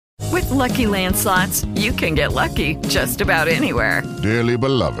Lucky Land Slots, you can get lucky just about anywhere. Dearly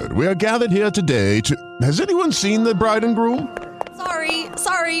beloved, we are gathered here today to... Has anyone seen the bride and groom?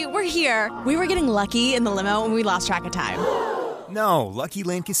 Sorry, we're here. We were getting lucky in the limo and we lost track of time. No, Lucky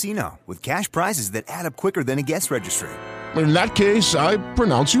Land Casino, with cash prizes that add up quicker than a guest registry. In that case, I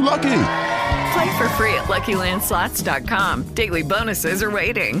pronounce you lucky. Play for free at LuckyLandSlots.com. Daily bonuses are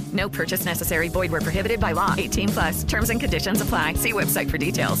waiting. No purchase necessary. Void where prohibited by law. 18+. Terms and conditions apply. See website for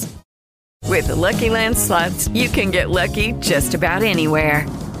details. With the Lucky Land Slots, you can get lucky just about anywhere.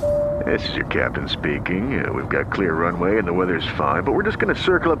 This is your captain speaking. We've got clear runway and the weather's fine, but we're just going to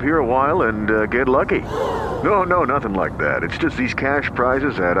circle up here a while and get lucky. No, nothing like that. It's just these cash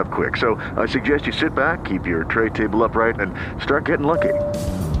prizes add up quick. So I suggest you sit back, keep your tray table upright, and start getting lucky.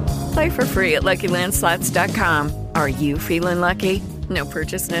 Play for free at LuckyLandSlots.com. Are you feeling lucky? No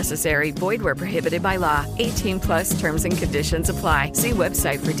purchase necessary. Void where prohibited by law. 18+ terms and conditions apply. See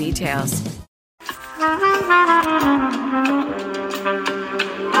website for details.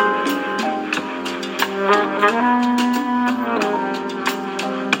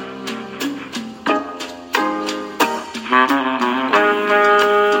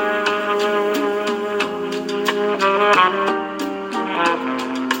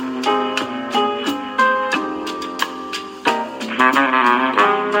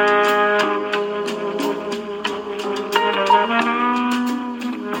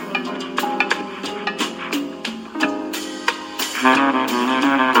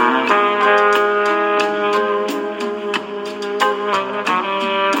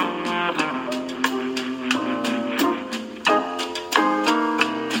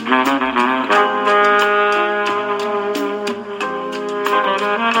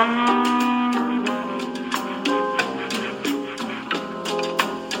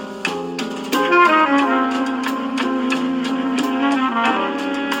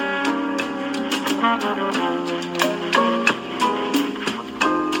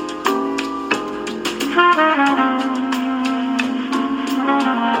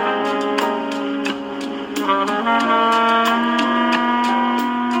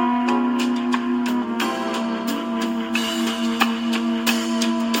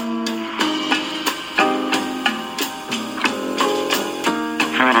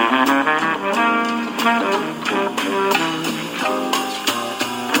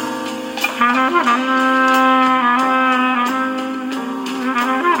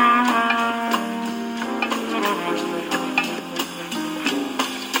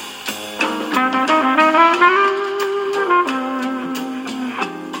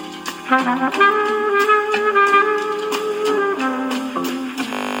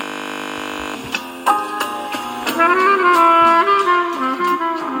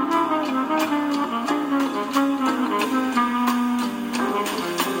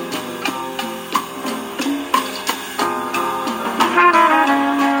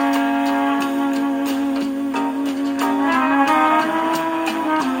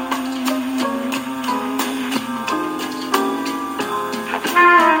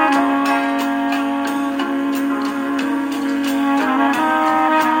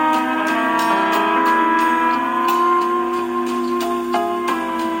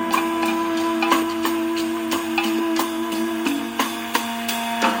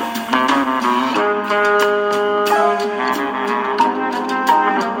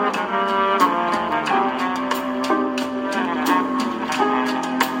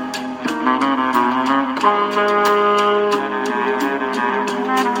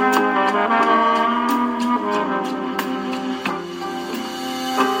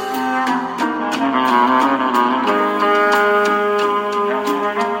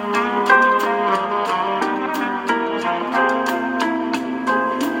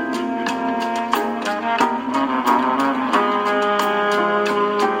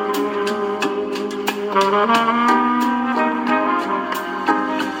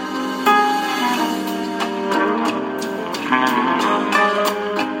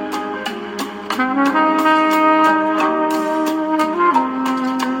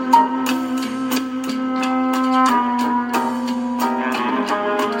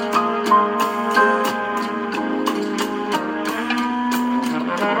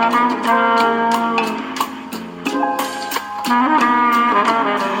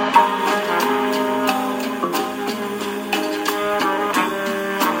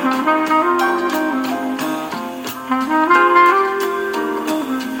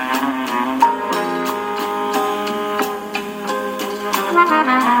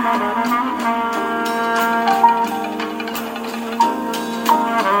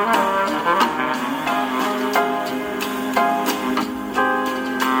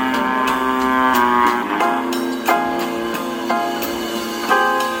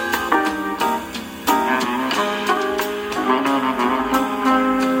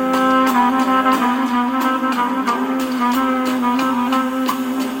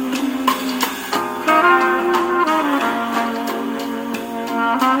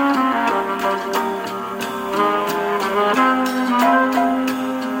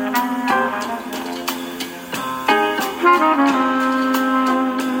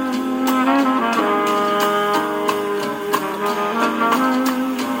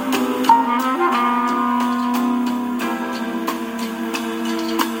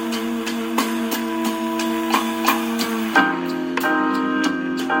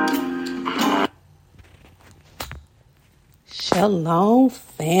 Shalom,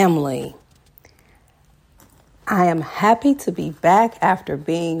 family. I am happy to be back after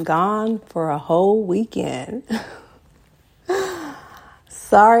being gone for a whole weekend.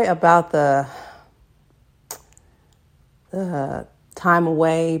 Sorry about the time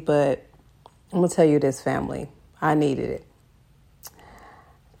away, but I'm going to tell you this, family. I needed it.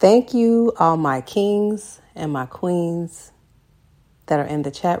 Thank you, all my kings and my queens that are in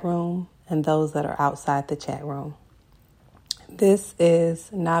the chat room and those that are outside the chat room. This is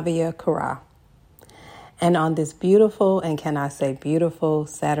Navia Kara. And on this beautiful, and can I say beautiful,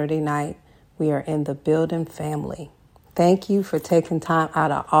 Saturday night, we are in the building, family. Thank you for taking time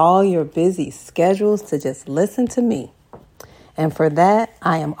out of all your busy schedules to just listen to me. And for that,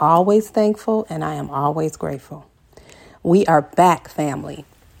 I am always thankful and I am always grateful. We are back, family.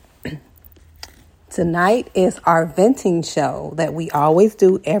 Tonight is our venting show that we always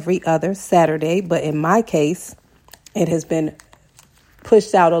do every other Saturday, but in my case, it has been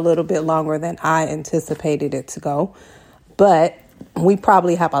pushed out a little bit longer than I anticipated it to go. But we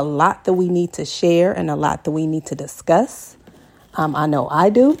probably have a lot that we need to share and a lot that we need to discuss. I know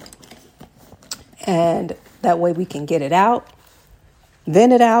I do. And that way we can get it out,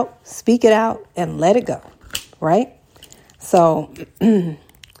 vent it out, speak it out, and let it go. Right? So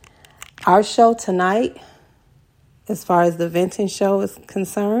our show tonight, as far as the venting show is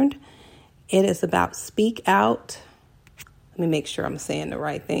concerned, it is about speak out. Let me make sure I'm saying the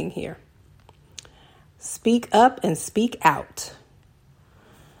right thing here. Speak up and speak out.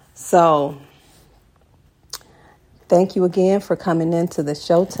 So, thank you again for coming into the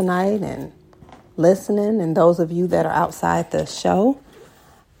show tonight and listening. And those of you that are outside the show,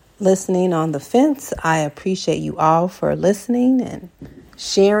 listening on the fence, I appreciate you all for listening and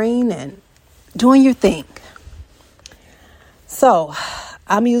sharing and doing your thing. So,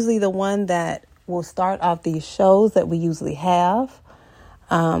 I'm usually the one that will start off these shows that we usually have.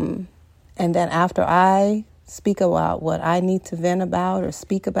 And then after I speak about what I need to vent about or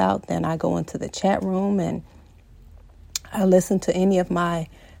speak about, then I go into the chat room and I listen to any of my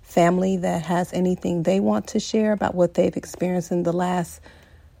family that has anything they want to share about what they've experienced in the last,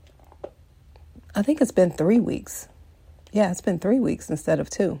 I think it's been 3 weeks. Yeah, it's been 3 weeks instead of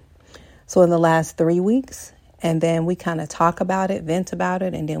 2. So in the last 3 weeks, and then we kind of talk about it, vent about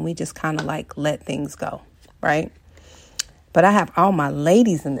it, and then we just kind of like let things go, right? But I have all my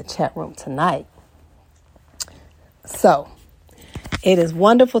ladies in the chat room tonight. So it is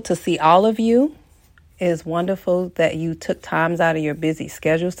wonderful to see all of you. It is wonderful that you took times out of your busy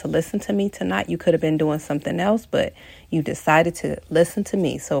schedules to listen to me tonight. You could have been doing something else, but you decided to listen to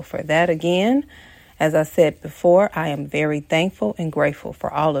me. So for that, again, as I said before, I am very thankful and grateful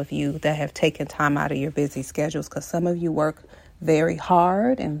for all of you that have taken time out of your busy schedules, because some of you work very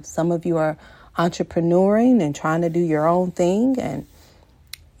hard and some of you are entrepreneuring and trying to do your own thing, and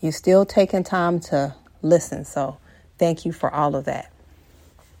you're still taking time to listen. So thank you for all of that.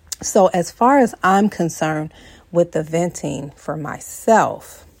 So as far as I'm concerned with the venting for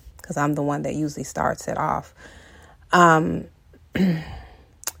myself, because I'm the one that usually starts it off,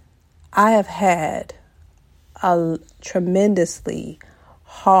 I have had a tremendously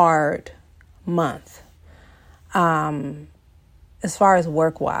hard month. As far as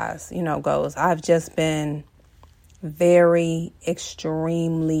work-wise, goes, I've just been very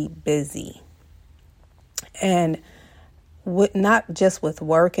extremely busy. And not just with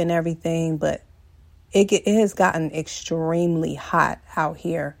work and everything, but it has gotten extremely hot out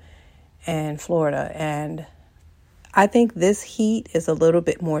here in Florida. And I think this heat is a little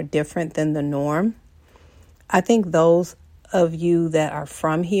bit more different than the norm. I think those of you that are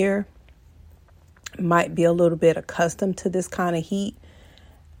from here might be a little bit accustomed to this kind of heat,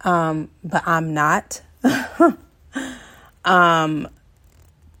 but I'm not.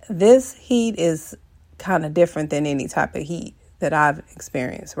 This heat is kind of different than any type of heat that I've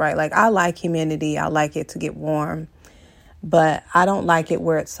experienced, right? Like, I like humidity. I like it to get warm, but I don't like it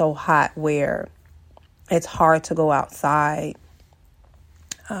where it's so hot where it's hard to go outside,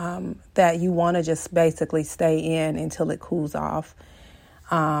 that you want to just basically stay in until it cools off.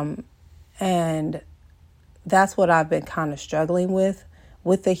 And that's what I've been kind of struggling with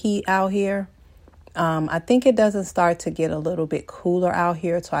the heat out here. I think it doesn't start to get a little bit cooler out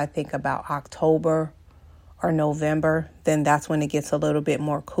here. So I think about October or November, then that's when it gets a little bit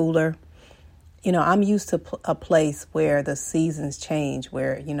more cooler. I'm used to a place where the seasons change,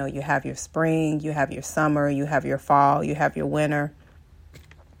 where, you have your spring, you have your summer, you have your fall, you have your winter.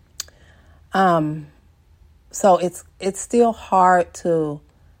 So it's still hard to,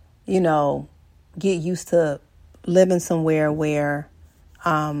 get used to living somewhere where,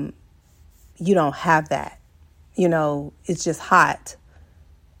 you don't have that, it's just hot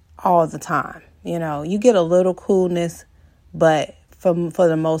all the time. You get a little coolness, but for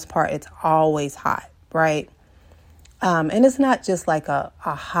the most part, it's always hot, right? And it's not just like a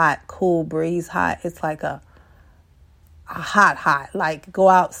hot, cool breeze hot. It's like a hot, like go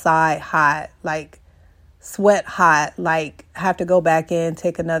outside hot, like sweat hot, like have to go back in,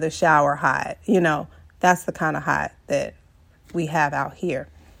 take another shower hot. That's the kind of hot that we have out here.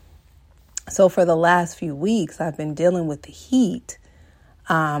 So for the last few weeks, I've been dealing with the heat.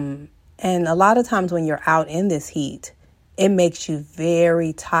 And a lot of times when you're out in this heat, it makes you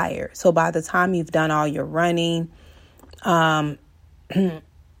very tired. So by the time you've done all your running, by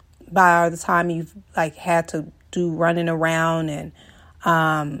the time you've had to do running around and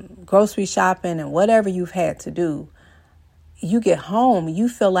grocery shopping and whatever you've had to do, you get home, you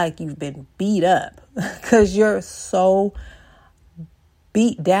feel like you've been beat up because you're so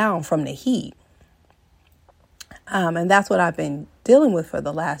beat down from the heat. And that's what I've been dealing with for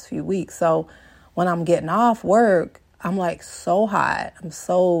the last few weeks. So when I'm getting off work, I'm so hot. I'm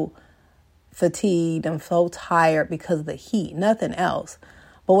so fatigued. I'm so tired because of the heat, nothing else.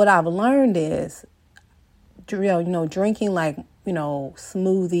 But what I've learned is, drinking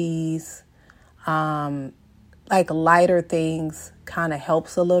smoothies, lighter things kind of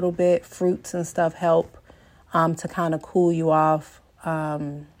helps a little bit. Fruits and stuff help to kind of cool you off.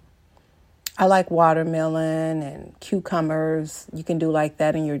 I like watermelon and cucumbers. You can do like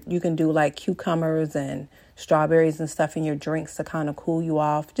that, and you can do like cucumbers and strawberries and stuff in your drinks to kind of cool you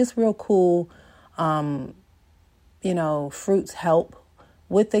off. Just real cool. Fruits help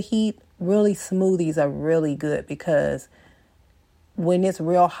with the heat. Really, smoothies are really good because when it's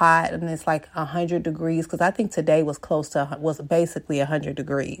real hot and it's 100 degrees, because I think today was basically 100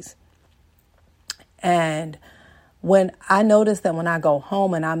 degrees. And when I notice that when I go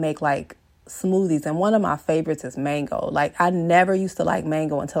home and I make smoothies, and one of my favorites is mango. I never used to like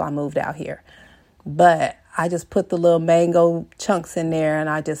mango until I moved out here. But I just put the little mango chunks in there and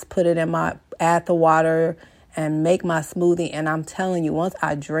I just put it add the water and make my smoothie. And I'm telling you, once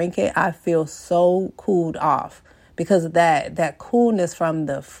I drink it, I feel so cooled off because of that coolness from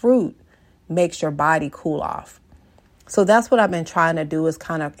the fruit makes your body cool off. So that's what I've been trying to do, is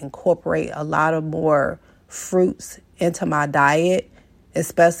kind of incorporate a lot of more fruits into my diet,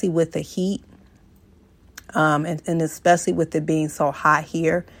 especially with the heat, and especially with it being so hot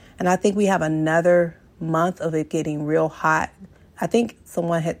here. And I think we have another month of it getting real hot. I think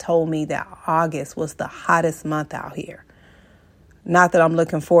someone had told me that August was the hottest month out here. Not that I'm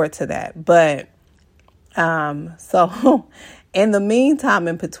looking forward to that, but so in the meantime,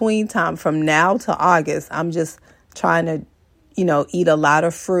 in between time from now to August, I'm just trying to, eat a lot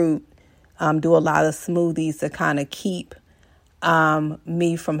of fruit, do a lot of smoothies to kind of keep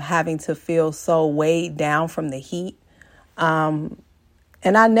me from having to feel so weighed down from the heat. And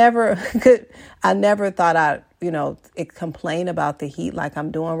I never thought I'd, complain about the heat like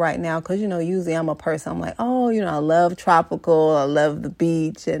I'm doing right now. Because, usually I'm a person, I'm like, I love tropical, I love the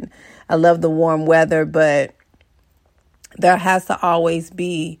beach, and I love the warm weather. But there has to always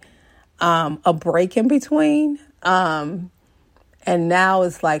be a break in between. And now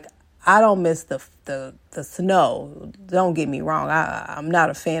it's I don't miss the snow. Don't get me wrong. I'm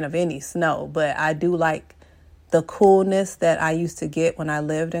not a fan of any snow, but I do like the coolness that I used to get when I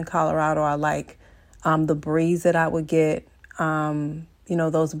lived in Colorado. I like the breeze that I would get.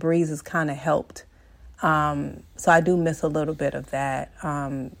 Those breezes kind of helped. So I do miss a little bit of that.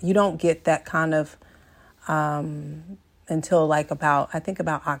 You don't get that kind of until about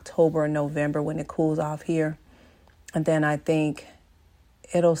October or November when it cools off here. And then I think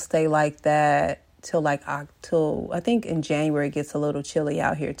it'll stay like that till I think in January it gets a little chilly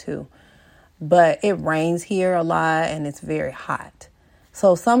out here too. But it rains here a lot and it's very hot.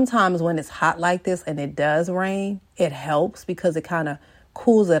 So sometimes when it's hot like this and it does rain, it helps because it kind of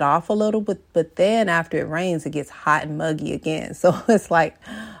cools it off a little bit. But then after it rains, it gets hot and muggy again. So it's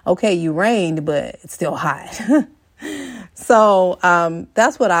okay, you rained, but it's still hot. So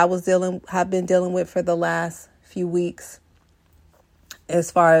that's what have been dealing with for the last few weeks as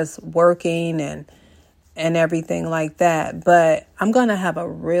far as working and everything like that. But I'm going to have a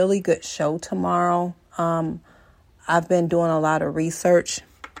really good show tomorrow. I've been doing a lot of research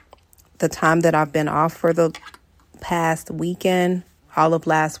the time that I've been off for the past weekend. All of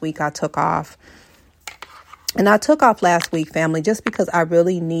last week I took off. And I took off last week, family, just because I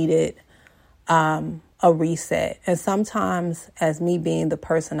really needed a reset. And sometimes, as me being the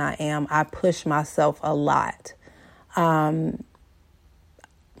person I am, I push myself a lot.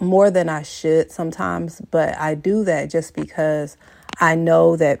 More than I should sometimes, but I do that just because I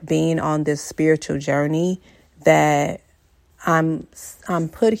know that being on this spiritual journey, that I'm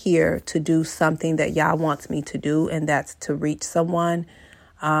put here to do something that Yah wants me to do, and that's to reach someone,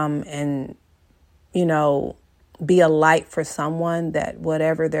 and, you know, be a light for someone that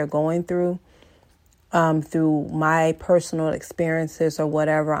whatever they're going through my personal experiences or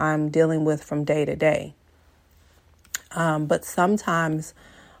whatever I'm dealing with from day to day. But sometimes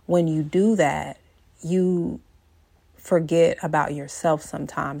when you do that, you forget about yourself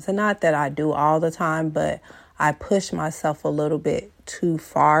sometimes. And not that I do all the time, but I push myself a little bit too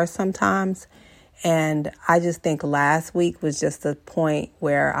far sometimes. And I just think last week was just a point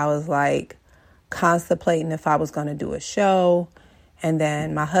where I was like contemplating if I was going to do a show. And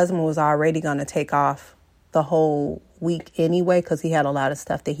then my husband was already going to take off the whole week anyway, because he had a lot of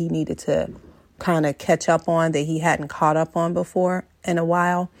stuff that he needed to kind of catch up on that he hadn't caught up on before in a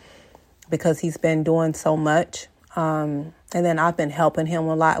while, because he's been doing so much. And then I've been helping him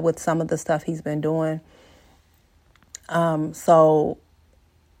a lot with some of the stuff he's been doing. So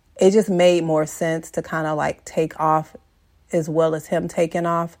it just made more sense to kind of like take off as well as him taking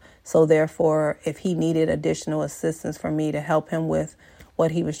off. So therefore, if he needed additional assistance for me to help him with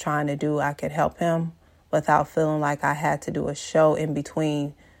what he was trying to do, I could help him without feeling like I had to do a show in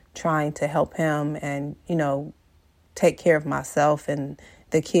between trying to help him and, you know, take care of myself and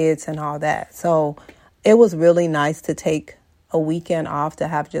the kids and all that. So it was really nice to take a weekend off, to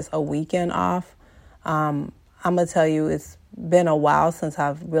have just a weekend off. I'm going to tell you, it's been a while since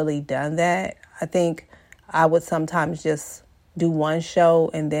I've really done that. I think I would sometimes just do one show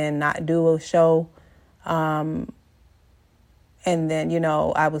and then not do a show. And then, you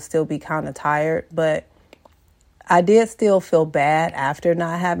know, I would still be kind of tired. But I did still feel bad after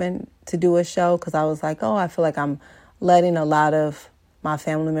not having to do a show, because I was like, oh, I feel like I'm letting a lot of my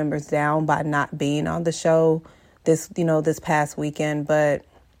family members down by not being on the show this past weekend. But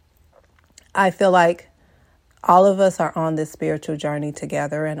I feel like all of us are on this spiritual journey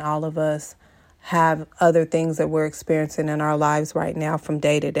together, and all of us have other things that we're experiencing in our lives right now from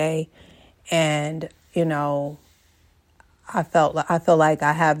day to day. And, you know, I feel like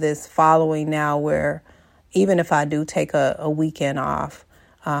I have this following now where even if I do take a weekend off,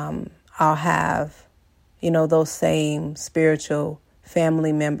 I'll have, you know, those same spiritual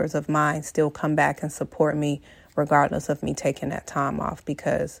family members of mine still come back and support me regardless of me taking that time off,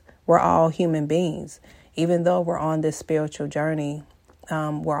 because we're all human beings. Even though we're on this spiritual journey,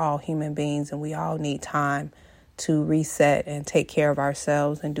 we're all human beings, and we all need time to reset and take care of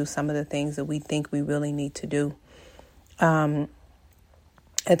ourselves and do some of the things that we think we really need to do.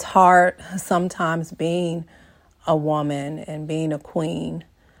 It's hard sometimes being a woman and being a queen,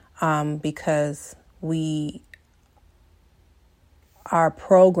 because we are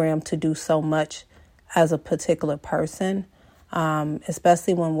programmed to do so much as a particular person,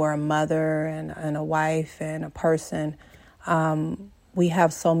 especially when we're a mother and a wife and a person. We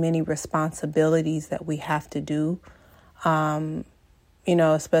have so many responsibilities that we have to do, you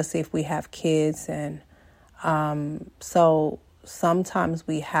know, especially if we have kids. And so sometimes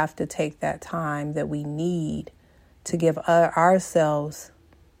we have to take that time that we need to give ourselves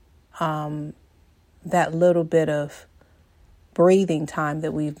that little bit of breathing time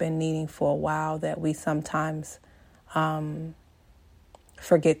that we've been needing for a while, that we sometimes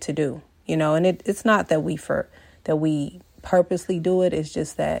forget to do, you know. And it's not that we purposely do it. It's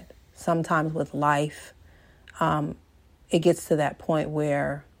just that sometimes with life, it gets to that point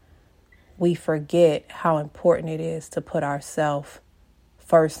where we forget how important it is to put ourselves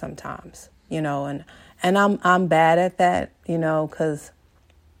first sometimes, you know. And I'm bad at that, you know, because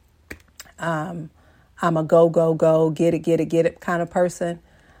I'm a go, get it kind of person.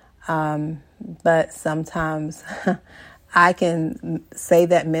 But sometimes I can say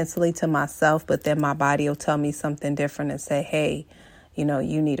that mentally to myself, but then my body will tell me something different and say, hey, you know,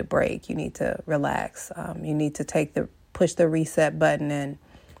 you need a break. You need to relax. You need to push the reset button and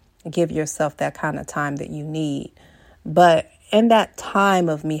give yourself that kind of time that you need. But in that time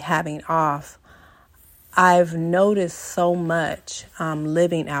of me having off, I've noticed so much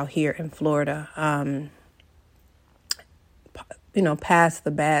living out here in Florida, you know, past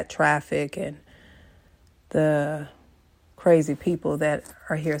the bad traffic and the crazy people that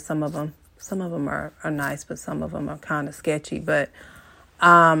are here. Some of them are nice, but some of them are kind of sketchy. But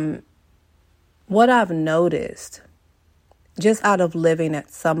what I've noticed just out of living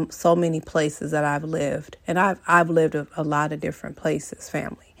at so many places that I've lived, and I've lived a lot of different places,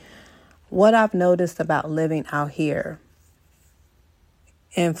 family. What I've noticed about living out here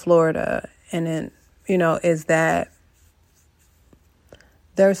in Florida and in, you know, is that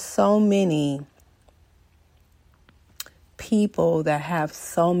there's so many people that have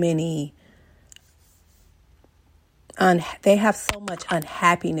so many they have so much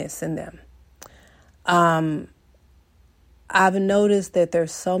unhappiness in them. I've noticed that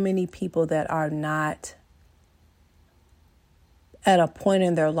there's so many people that are not at a point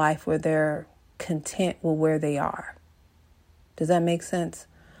in their life where they're content with where they are. Does that make sense?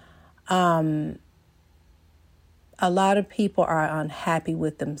 A lot of people are unhappy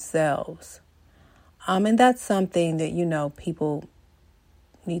with themselves. And that's something that, people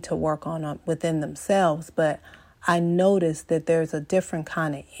need to work on within themselves. But I noticed that there's a different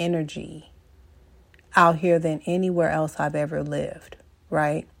kind of energy out here than anywhere else I've ever lived,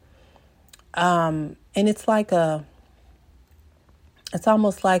 right? And it's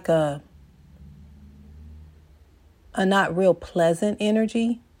almost like a not real pleasant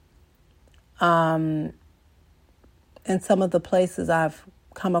energy. In some of the places I've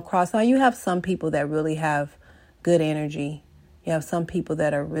come across. Now, you have some people that really have good energy. You have some people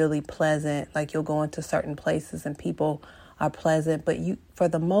that are really pleasant, like you'll go into certain places and people are pleasant. But for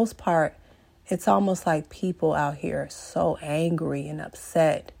the most part, it's almost like people out here are so angry and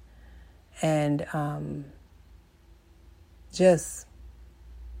upset and I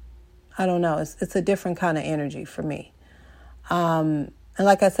don't know. It's a different kind of energy for me. And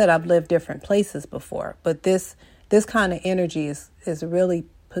like I said, I've lived different places before, but this kind of energy is really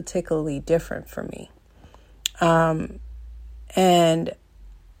particularly different for me. And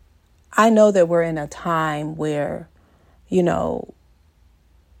I know that we're in a time where,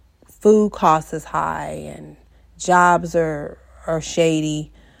 food costs is high and jobs are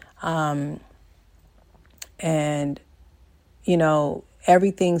shady. And,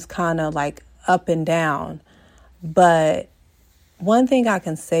 everything's kind of like up and down. But one thing I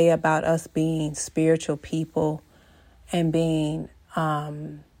can say about us being spiritual people and being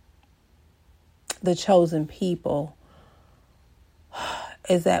the chosen people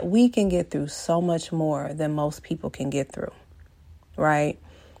is that we can get through so much more than most people can get through, right?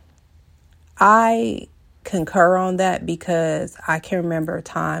 I concur on that because I can remember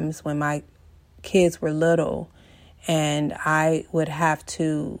times when my kids were little and I would have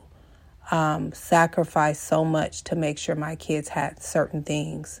to sacrifice so much to make sure my kids had certain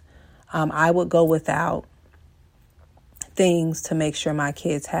things. I would go without things to make sure my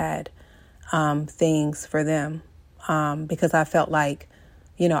kids had things for them because I felt like,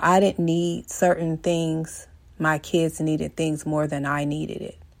 I didn't need certain things. My kids needed things more than I needed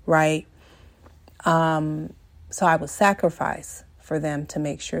it, right? So I would sacrifice for them to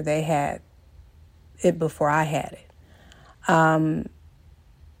make sure they had it before I had it.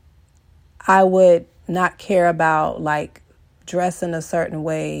 I would not care about like dressing a certain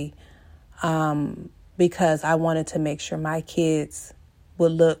way because I wanted to make sure my kids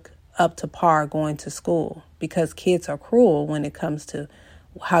would look up to par going to school, because kids are cruel when it comes to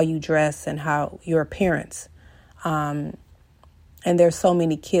how you dress and how your appearance. And there's so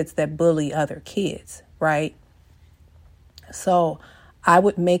many kids that bully other kids, right? So I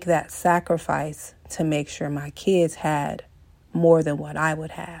would make that sacrifice to make sure my kids had more than what I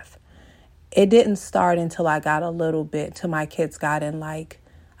would have. It didn't start until I got a little bit, till my kids got in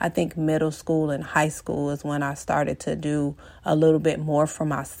I think middle school and high school is when I started to do a little bit more for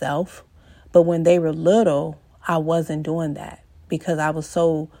myself. But when they were little, I wasn't doing that because I was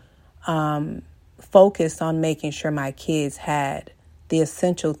so focused on making sure my kids had the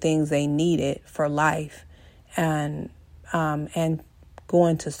essential things they needed for life and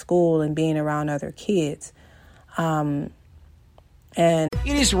going to school and being around other kids. It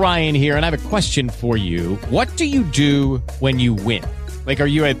is Ryan here, and I have a question for you. What do you do when you win? Like, are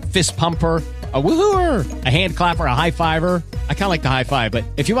you a fist pumper, a woohooer, a hand clapper, a high fiver? I kind of like the high five, but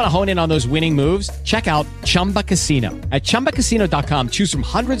if you want to hone in on those winning moves, check out Chumba Casino. At ChumbaCasino.com, choose from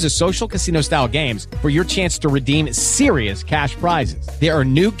hundreds of social casino-style games for your chance to redeem serious cash prizes. There are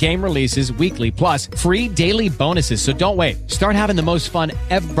new game releases weekly, plus free daily bonuses. So don't wait. Start having the most fun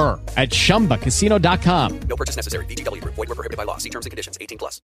ever at ChumbaCasino.com. No purchase necessary. VGW. Void where prohibited by law. See terms and conditions.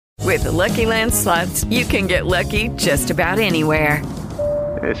 18+. With the Lucky Land Slots, you can get lucky just about anywhere.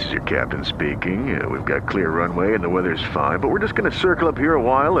 This is your captain speaking. We've got clear runway and the weather's fine, but we're just going to circle up here a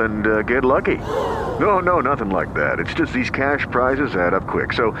while and get lucky. No, nothing like that. It's just these cash prizes add up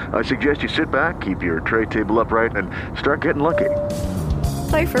quick. So I suggest you sit back, keep your tray table upright, and start getting lucky.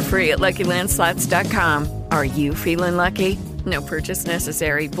 Play for free at LuckyLandSlots.com. Are you feeling lucky? No purchase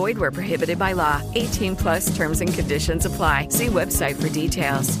necessary. Void where prohibited by law. 18+ terms and conditions apply. See website for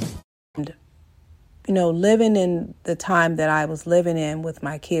details. Living in the time that I was living in with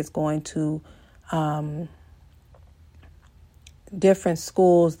my kids going to different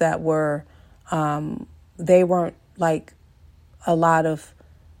schools that were, they weren't like a lot of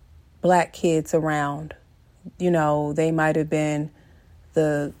black kids around. They might have been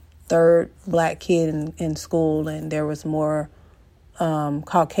the third black kid in school, and there was more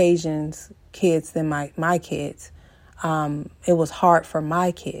Caucasians kids than my kids. It was hard for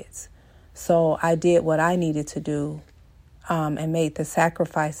my kids. So I did what I needed to do and made the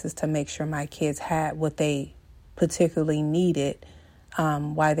sacrifices to make sure my kids had what they particularly needed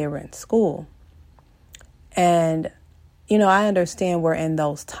while they were in school. And, I understand we're in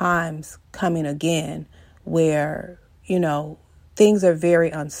those times coming again where, things are very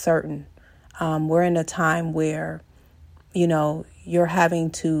uncertain. We're in a time where, you're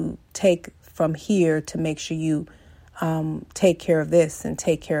having to take from here to make sure you take care of this and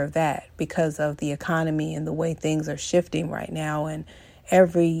take care of that because of the economy and the way things are shifting right now. And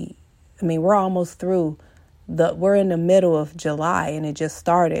we're almost through we're in the middle of July, and it just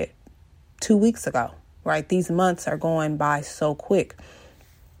started 2 weeks ago, right? These months are going by so quick.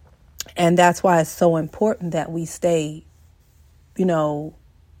 And that's why it's so important that we stay,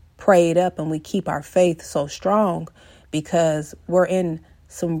 prayed up and we keep our faith so strong, because we're in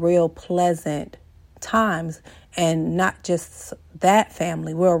some real pleasant times. And not just that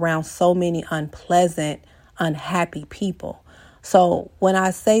family, we're around so many unpleasant, unhappy people. So when I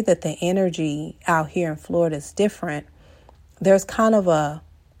say that the energy out here in Florida is different, there's kind of a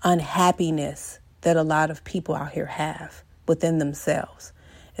unhappiness that a lot of people out here have within themselves.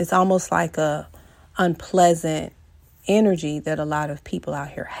 It's almost like a unpleasant energy that a lot of people out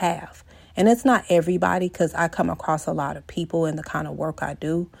here have. And it's not everybody, because I come across a lot of people in the kind of work I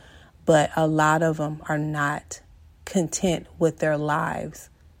do, but a lot of them are not content with their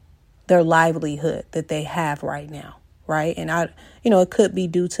lives, their livelihood that they have right now, right? And it could be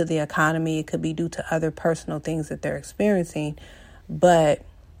due to the economy, it could be due to other personal things that they're experiencing, but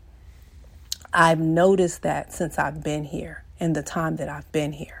I've noticed that since I've been here, in the time that I've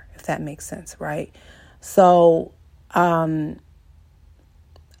been here, if that makes sense, right? So I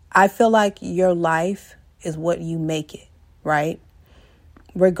feel like your life is what you make it, right?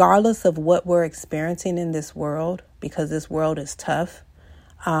 Regardless of what we're experiencing in this world, because this world is tough,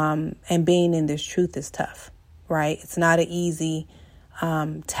 and being in this truth is tough, right? It's not an easy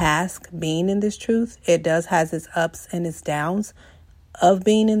task being in this truth. It does has its ups and its downs of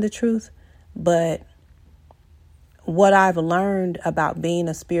being in the truth, but what I've learned about being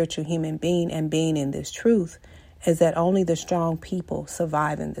a spiritual human being and being in this truth is that only the strong people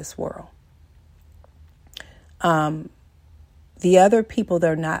survive in this world. The other people that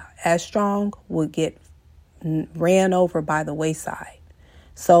are not as strong will get ran over by the wayside.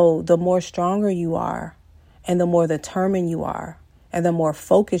 So the more stronger you are, and the more determined you are, and the more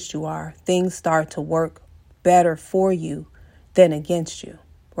focused you are, things start to work better for you than against you,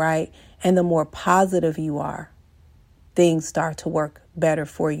 right? And the more positive you are, things start to work better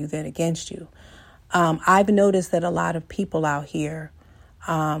for you than against you. I've noticed that a lot of people out here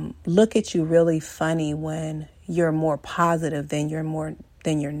look at you really funny when you're more positive than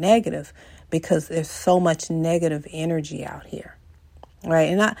you're negative, because there's so much negative energy out here, right?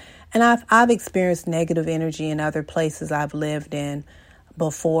 And I've experienced negative energy in other places I've lived in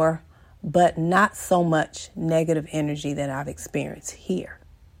before, but not so much negative energy that I've experienced here.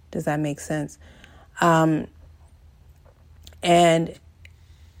 Does that make sense? And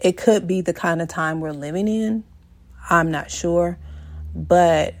it could be the kind of time we're living in. I'm not sure.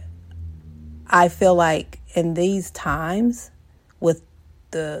 But I feel like in these times, with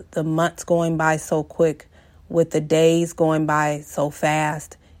the months going by so quick, with the days going by so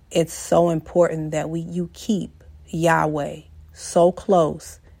fast, it's so important that you keep Yahweh so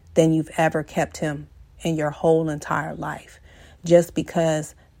close than you've ever kept him in your whole entire life. Just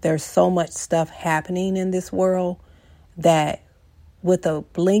because there's so much stuff happening in this world that with a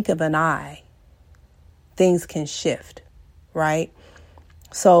blink of an eye, things can shift, right?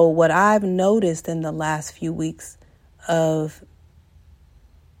 So what I've noticed in the last few weeks of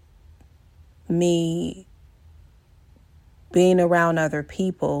me being around other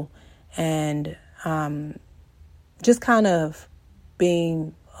people and just kind of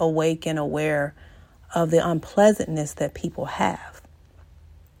being awake and aware of the unpleasantness that people have.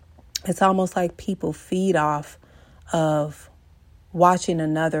 It's almost like people feed off of watching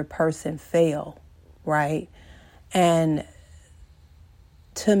another person fail, right? And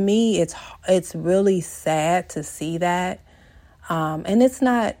to me, it's really sad to see that. And it's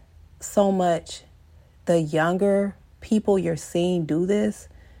not so much the younger people you're seeing do this.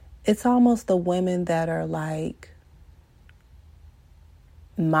 It's almost the women that are like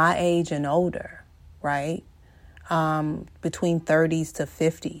my age and older, right? Between 30s to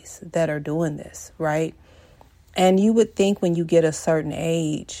 50s that are doing this, right? And you would think when you get a certain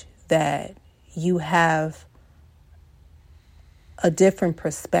age that you have a different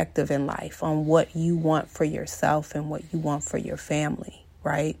perspective in life on what you want for yourself and what you want for your family,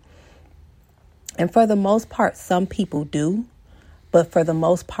 right? And for the most part, some people do, but for the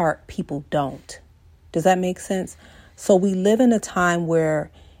most part, people don't. Does that make sense? So we live in a time where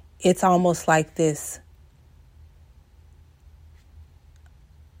it's almost like this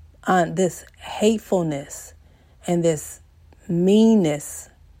hatefulness and this meanness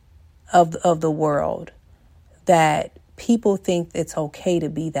of the world, that people think it's okay to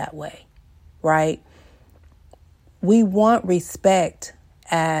be that way, right? We want respect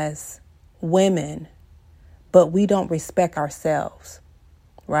as women, but we don't respect ourselves,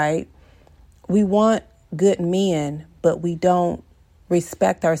 right? We want good men, but we don't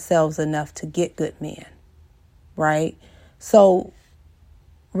respect ourselves enough to get good men, right? So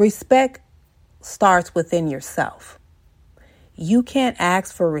respect starts within yourself. You can't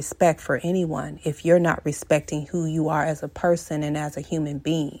ask for respect for anyone if you're not respecting who you are as a person and as a human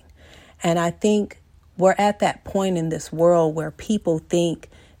being. And I think we're at that point in this world where people think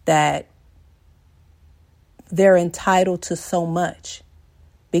that they're entitled to so much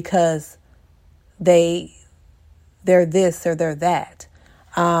because they're this or they're that.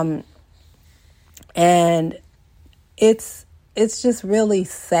 And it's just really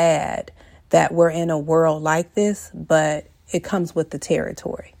sad that we're in a world like this, but it comes with the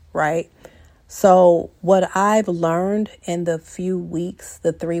territory, right? So what I've learned in the 3 weeks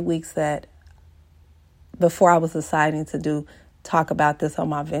that before I was deciding to talk about this on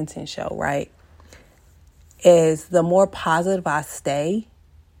my venting show, right, is the more positive I stay,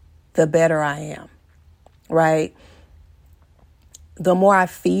 the better I am, right? The more I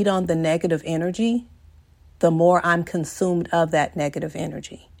feed on the negative energy, the more I'm consumed of that negative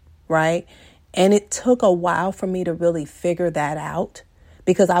energy, right? And it took a while for me to really figure that out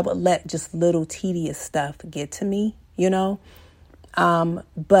because I would let just little tedious stuff get to me, you know?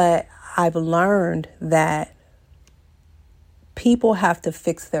 But I've learned that people have to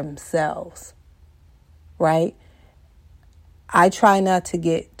fix themselves, right? I try not to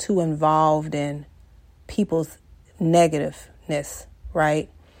get too involved in people's negativeness, right?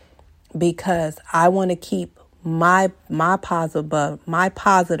 Because I want to keep my positive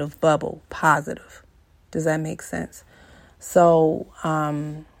bubble positive. Does that make sense? So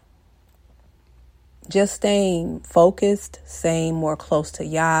just staying focused, staying more close to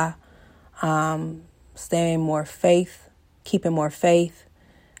Yah, staying more faith, keeping more faith,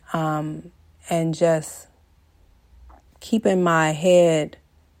 and just keeping my head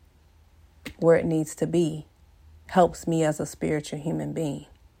where it needs to be helps me as a spiritual human being,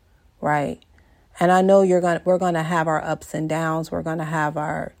 right? And I know we're going to have our ups and downs. We're going to have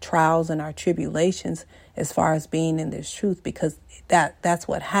our trials and our tribulations as far as being in this truth, because that's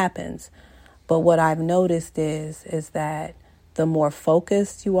what happens. But what I've noticed is that the more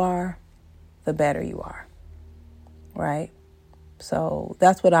focused you are, the better you are, right? So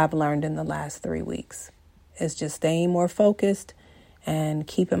that's what I've learned in the last 3 weeks. It's just staying more focused and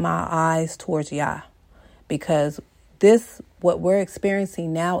keeping my eyes towards Yah, because what we're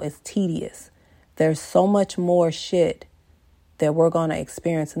experiencing now is tedious. There's so much more shit that we're going to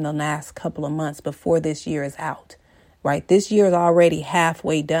experience in the last couple of months before this year is out, right? This year is already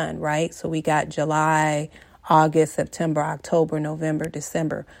halfway done, right? So we got July, August, September, October, November,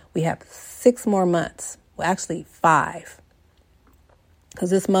 December. We have 6 more months. Well, actually 5,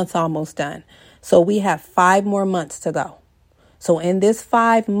 because this month's almost done. So we have 5 more months to go. So in this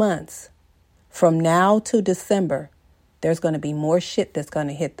 5 months, from now to December, there's going to be more shit that's going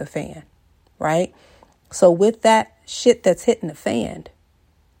to hit the fan, right? So with that shit that's hitting the fan,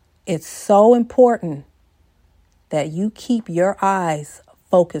 it's so important that you keep your eyes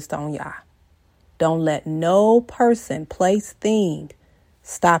focused on Yah. Don't let no person, place, thing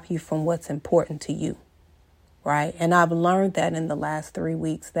stop you from what's important to you, right? And I've learned that in the last 3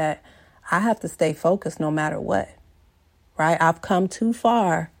 weeks that I have to stay focused no matter what, right? I've come too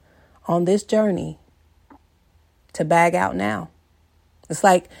far on this journey to bag out now. It's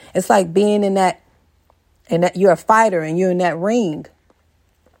like being in that you're a fighter and you're in that ring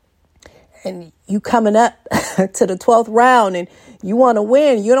and you coming up to the 12th round and you want to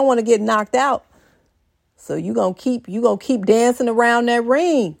win. You don't want to get knocked out. So you're going to keep dancing around that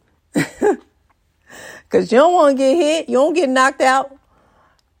ring because you don't want to get hit. You don't get knocked out.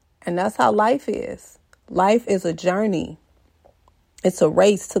 And that's how life is. Life is a journey. It's a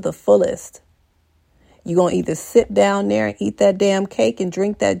race to the fullest. You're going to either sit down there and eat that damn cake and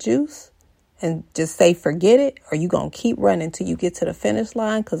drink that juice and just say, forget it, or you're going to keep running till you get to the finish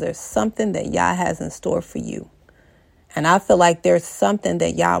line, because there's something that Yah has in store for you. And I feel like there's something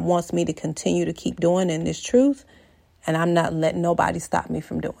that Yah wants me to continue to keep doing in this truth. And I'm not letting nobody stop me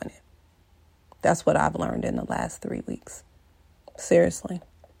from doing it. That's what I've learned in the last 3 weeks. Seriously.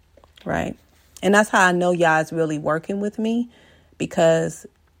 Right? And that's how I know y'all is really working with me, because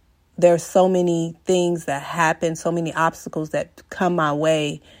there's so many things that happen, so many obstacles that come my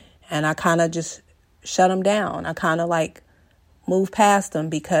way, and I kind of just shut them down. I kind of like move past them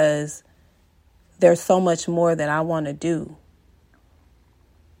because there's so much more that I want to do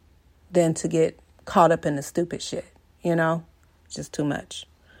than to get caught up in the stupid shit, you know? Just too much.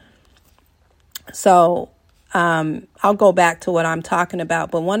 So I'll go back to what I'm talking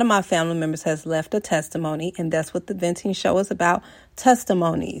about. But one of my family members has left a testimony, and that's what the venting show is about.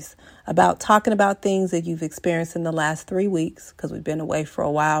 Testimonies, about talking about things that you've experienced in the last 3 weeks, because we've been away for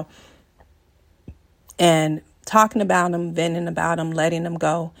a while, and talking about them, venting about them, letting them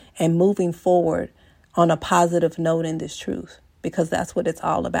go, and moving forward on a positive note in this truth, because that's what it's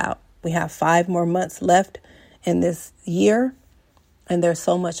all about. We have 5 more months left in this year, and there's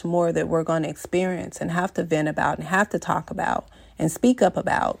so much more that we're going to experience and have to vent about and have to talk about and speak up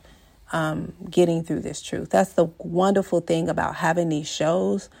about getting through this truth. That's the wonderful thing about having these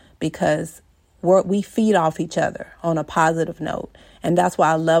shows, because we feed off each other on a positive note. And that's what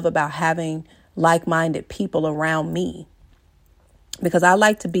I love about having like-minded people around me, because I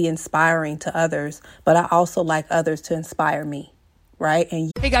like to be inspiring to others, but I also like others to inspire me. Right?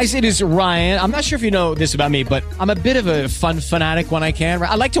 And hey guys, it is Ryan. I'm not sure if you know this about me, but I'm a bit of a fun fanatic when I can.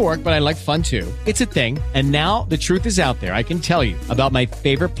 I like to work, but I like fun too. It's a thing. And now the truth is out there. I can tell you about my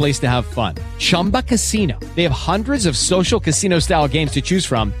favorite place to have fun. Chumba Casino. They have hundreds of social casino style games to choose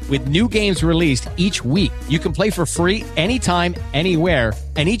from, with new games released each week. You can play for free anytime, anywhere.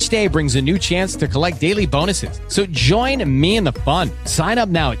 And each day brings a new chance to collect daily bonuses. So join me in the fun. Sign up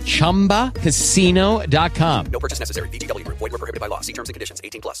now at ChumbaCasino.com. No purchase necessary. VGW. Void where prohibited by law. See terms and conditions.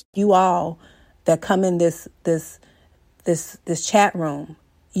 18+. You all that come in this chat room,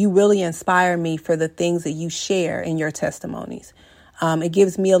 you really inspire me for the things that you share in your testimonies. It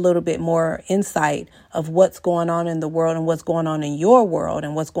gives me a little bit more insight of what's going on in the world and what's going on in your world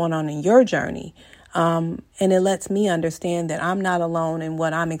and what's going on in your journey. And it lets me understand that I'm not alone in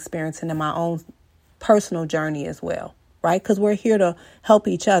what I'm experiencing in my own personal journey as well, right? Because we're here to help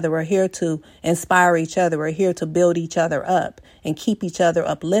each other. We're here to inspire each other. We're here to build each other up and keep each other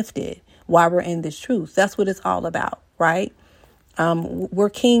uplifted while we're in this truth. That's what it's all about, right?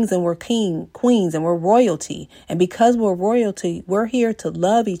 We're kings and we're queens and we're royalty. And because we're royalty, we're here to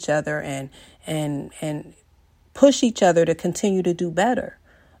love each other and push each other to continue to do better.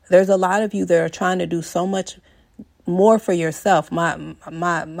 There's a lot of you that are trying to do so much more for yourself.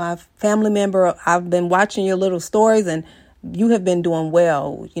 My family member, I've been watching your little stories, and you have been doing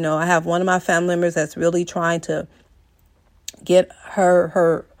well. You know, I have one of my family members that's really trying to get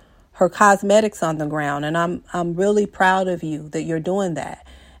her cosmetics on the ground, and I'm really proud of you that you're doing that.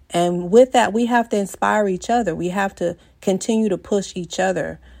 And with that, we have to inspire each other. We have to continue to push each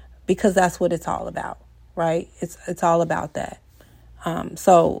other, because that's what it's all about, right? It's all about that.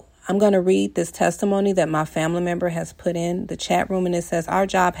 So I'm going to read this testimony that my family member has put in the chat room, and it says, our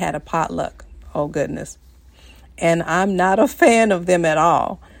job had a potluck. Oh, goodness. And I'm not a fan of them at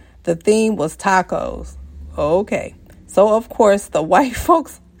all. The theme was tacos. Okay. So, of course, the white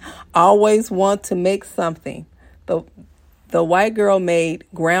folks always want to make something. The white girl made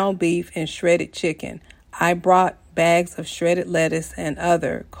ground beef and shredded chicken. I brought bags of shredded lettuce, and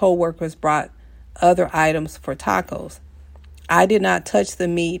other co-workers brought other items for tacos. I did not touch the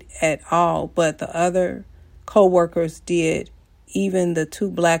meat at all, but the other co-workers did, even the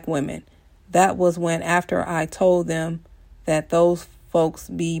 2 black women. That was when, after I told them that those folks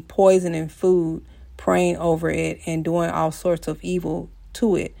be poisoning food, praying over it, and doing all sorts of evil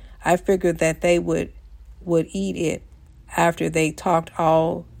to it, I figured that they would eat it after they talked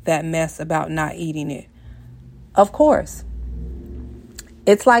all that mess about not eating it. Of course.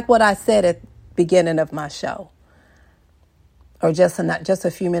 It's like what I said at the beginning of my show, or just a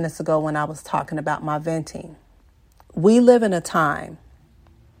few minutes ago when I was talking about my venting. We live in a time,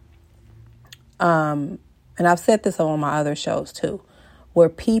 and I've said this on my other shows too, where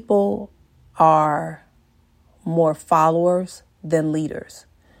people are more followers than leaders.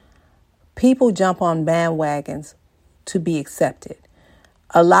 People jump on bandwagons to be accepted.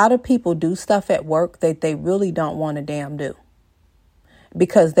 A lot of people do stuff at work that they really don't want to damn do,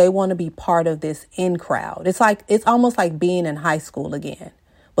 because they want to be part of this in crowd. It's almost like being in high school again,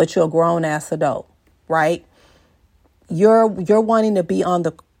 but you're a grown ass adult, right? You're wanting to be on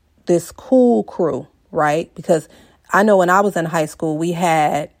this cool crew, right? Because I know when I was in high school, we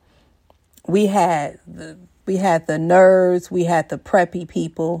had the nerds, we had the preppy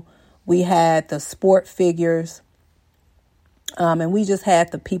people, we had the sport figures, And we just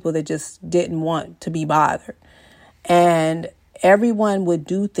had the people that just didn't want to be bothered. And everyone would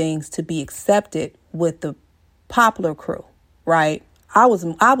do things to be accepted with the popular crew, right? I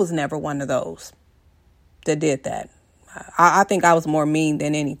was never one of those that did that. I think I was more mean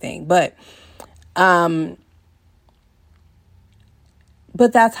than anything. But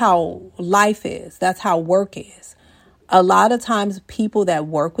that's how life is. That's how work is. A lot of times people that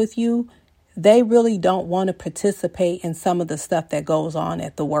work with you, they really don't want to participate in some of the stuff that goes on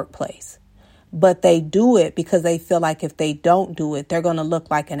at the workplace. But they do it because they feel like if they don't do it, they're going to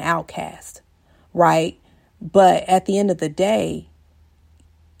look like an outcast, right? But at the end of the day,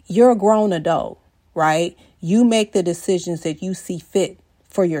 you're a grown adult, right? You make the decisions that you see fit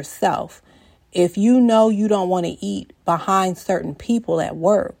for yourself. If you know you don't want to eat behind certain people at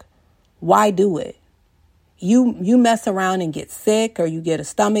work, why do it? You mess around and get sick or you get a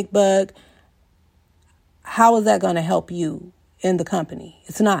stomach bug. How is that going to help you in the company?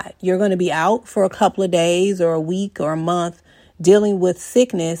 It's not. You're going to be out for a couple of days or a week or a month dealing with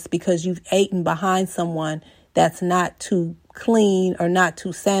sickness because you've eaten behind someone that's not too clean or not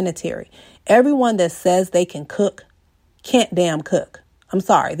too sanitary. Everyone that says they can cook can't damn cook. I'm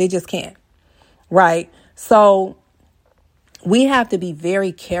sorry, they just can't. Right? So we have to be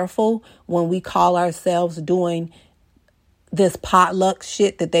very careful when we call ourselves doing this potluck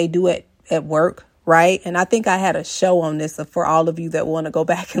shit that they do at work. Right? And I think I had a show on this for all of you that want to go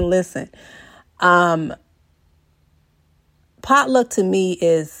back and listen. Potluck to me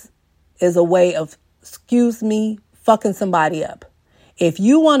is a way of, excuse me, fucking somebody up. If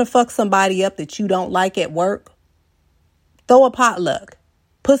you want to fuck somebody up that you don't like at work, throw a potluck.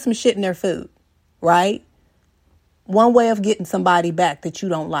 Put some shit in their food, right? One way of getting somebody back that you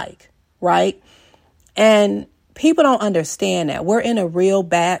don't like, right? And people don't understand that. We're in a real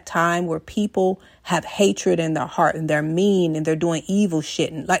bad time where people have hatred in their heart and they're mean and they're doing evil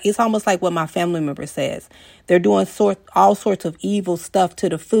shit. And like, it's almost like what my family member says. They're doing all sorts of evil stuff to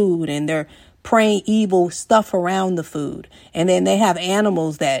the food and they're praying evil stuff around the food. And then they have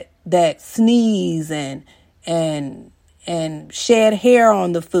animals that sneeze and shed hair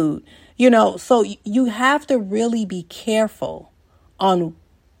on the food. You know, so you have to really be careful on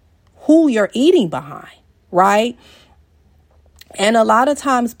who you're eating behind, right? And a lot of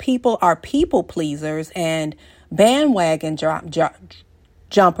times people are people pleasers and bandwagon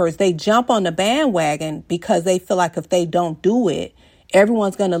jumpers. They jump on the bandwagon because they feel like if they don't do it,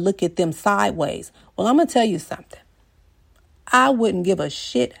 everyone's going to look at them sideways. Well, I'm going to tell you something. I wouldn't give a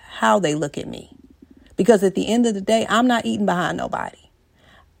shit how they look at me because at the end of the day, I'm not eating behind nobody.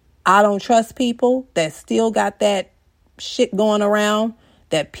 I don't trust people that still got that shit going around,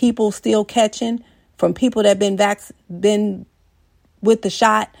 that people still catching from people that been with the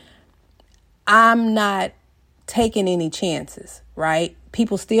shot. I'm not taking any chances, right?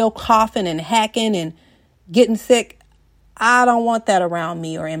 People still coughing and hacking and getting sick. I don't want that around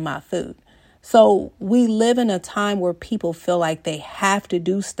me or in my food. So we live in a time where people feel like they have to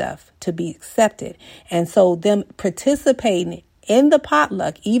do stuff to be accepted. And so them participating in the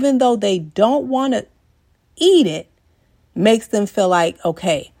potluck, even though they don't want to eat it, makes them feel like,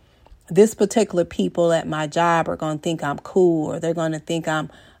 okay, this particular people at my job are going to think I'm cool, or they're going to think I'm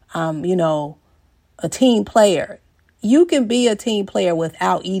a team player. You can be a team player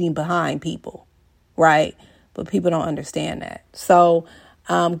without eating behind people, right? But people don't understand that. So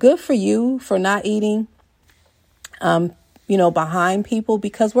good for you for not eating, behind people,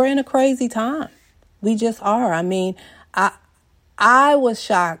 because we're in a crazy time. We just are. I mean, I was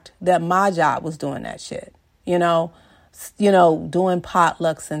shocked that my job was doing that shit, doing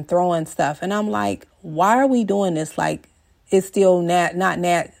potlucks and throwing stuff. And I'm like, why are we doing this? Like, it's still not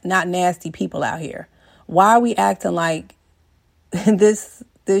nasty people out here. Why are we acting like this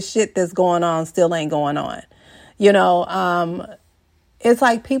shit that's going on still ain't going on? It's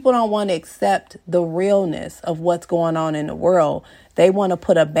like people don't want to accept the realness of what's going on in the world. They want to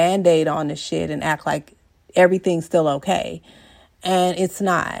put a Band-Aid on the shit and act like everything's still okay. And it's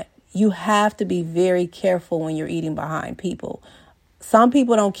not. You have to be very careful when you're eating behind people. Some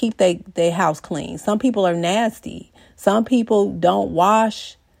people don't keep their house clean. Some people are nasty. Some people don't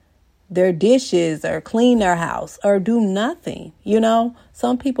wash their dishes or clean their house or do nothing.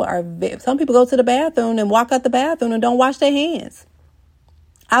 Some people go to the bathroom and walk out the bathroom and don't wash their hands.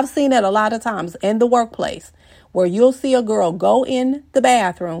 I've seen that a lot of times in the workplace where you'll see a girl go in the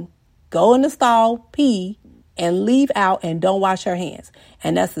bathroom, go in the stall, pee, and leave out and don't wash her hands.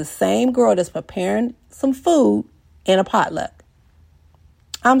 And that's the same girl that's preparing some food in a potluck.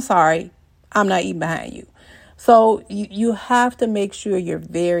 I'm sorry, I'm not eating behind you. So you have to make sure you're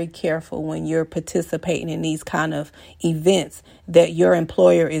very careful when you're participating in these kind of events that your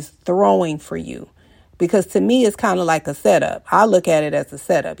employer is throwing for you. Because to me, it's kind of like a setup. I look at it as a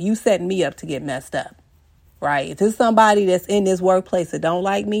setup. You setting me up to get messed up, right? If there's somebody that's in this workplace that don't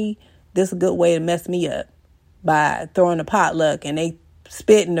like me, this is a good way to mess me up by throwing a potluck and they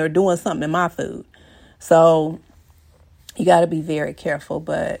spitting or doing something in my food. So you got to be very careful.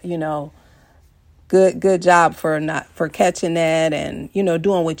 But, good job for catching that and,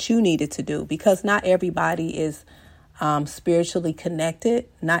 doing what you needed to do, because not everybody is spiritually connected.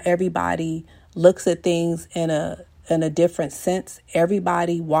 Not everybody looks at things in a different sense.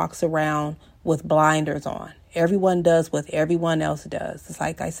 Everybody walks around with blinders on. Everyone does what everyone else does. It's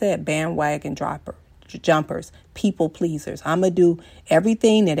like I said, bandwagon jumpers, people pleasers. I'm going to do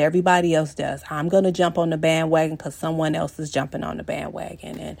everything that everybody else does. I'm going to jump on the bandwagon because someone else is jumping on the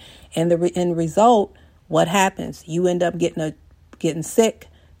bandwagon. And in the end result, what happens? You end up getting sick,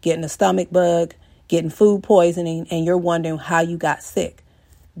 getting a stomach bug, getting food poisoning, and you're wondering how you got sick.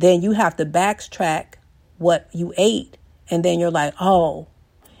 Then you have to backtrack what you ate. And then you're like, oh,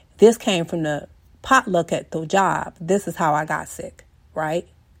 this came from the potluck at the job. This is how I got sick, right?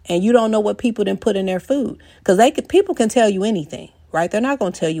 And you don't know what people didn't put in their food, because people can tell you anything, right? They're not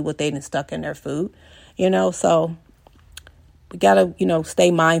going to tell you what they done stuck in their food, so we got to, stay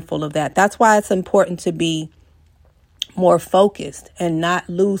mindful of that. That's why it's important to be more focused and not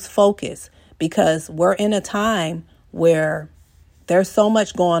lose focus, because we're in a time where there's so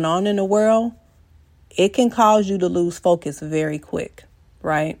much going on in the world. It can cause you to lose focus very quick,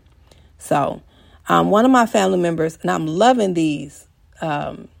 right? So one of my family members, and I'm loving these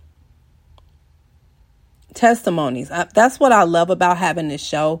testimonies. That's what I love about having this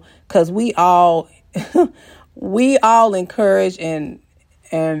show, because we all encourage and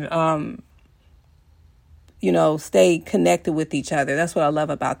stay connected with each other. That's what I love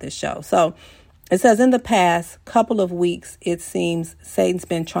about this show. So it says, in the past couple of weeks, it seems Satan's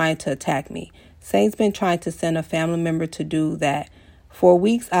been trying to attack me. Satan's been trying to send a family member to do that. For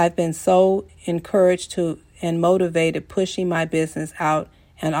weeks, I've been so encouraged and motivated, pushing my business out.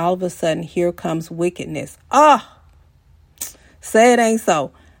 And all of a sudden, here comes wickedness. Say it ain't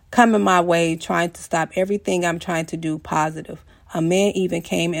so. Coming my way, trying to stop everything I'm trying to do positive. A man even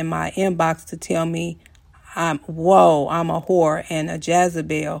came in my inbox to tell me I'm a whore and a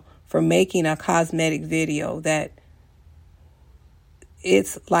Jezebel for making a cosmetic video, that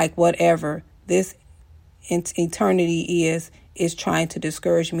it's like whatever this eternity is trying to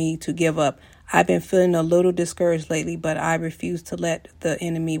discourage me to give up. I've been feeling a little discouraged lately, but I refuse to let the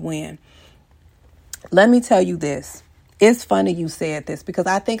enemy win. Let me tell you this. It's funny you said this, because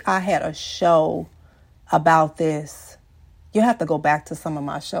I think I had a show about this. You have to go back to some of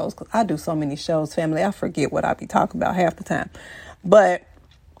my shows, because I do so many shows, family. I forget what I be talking about half the time. But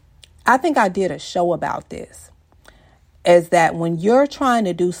I think I did a show about this, is that when you're trying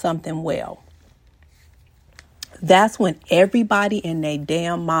to do something well, that's when everybody and their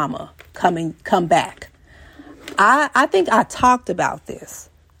damn mama come back. I think I talked about this.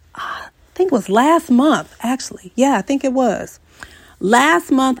 I think it was last month, actually. Yeah, I think it was. Last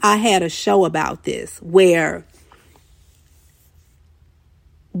month, I had a show about this, where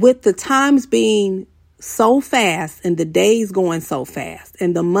with the times being so fast and the days going so fast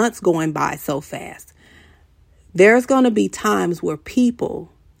and the months going by so fast, there's going to be times where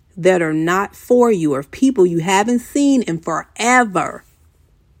people that are not for you, or people you haven't seen in forever,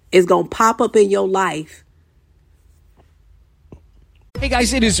 is going to pop up in your life. Hey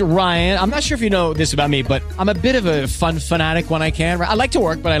guys, it is Ryan. I'm not sure if you know this about me, but I'm a bit of a fun fanatic when I can. I like to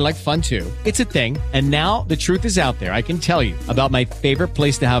work, but I like fun too. It's a thing. And now the truth is out there. I can tell you about my favorite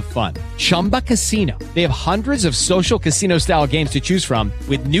place to have fun. Chumba Casino. They have hundreds of social casino style games to choose from,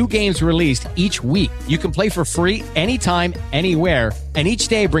 with new games released each week. You can play for free anytime, anywhere. And each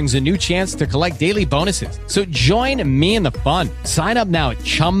day brings a new chance to collect daily bonuses. So join me in the fun. Sign up now at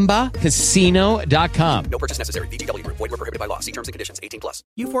ChumbaCasino.com. No purchase necessary. VGW Group. Void where prohibited by law. See terms and conditions. 18+.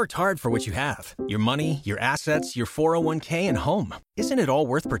 You've worked hard for what you have. Your money, your assets, your 401k, and home. Isn't it all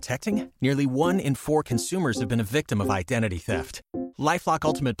worth protecting? Nearly 1 in 4 consumers have been a victim of identity theft. LifeLock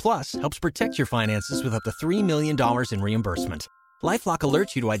Ultimate Plus helps protect your finances with up to $3 million in reimbursement. LifeLock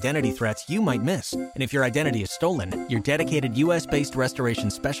alerts you to identity threats you might miss. And if your identity is stolen, your dedicated U.S.-based restoration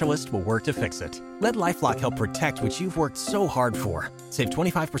specialist will work to fix it. Let LifeLock help protect what you've worked so hard for. Save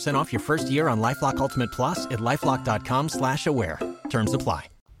 25% off your first year on LifeLock Ultimate Plus at LifeLock.com/aware. Terms apply.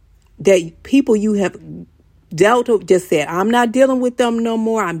 That people you have dealt with just said, I'm not dealing with them no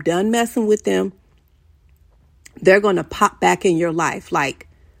more. I'm done messing with them. They're going to pop back in your life like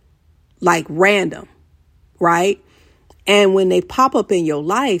random. right? And when they pop up in your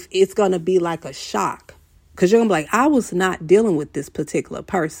life, it's going to be like a shock because you're going to be like, I was not dealing with this particular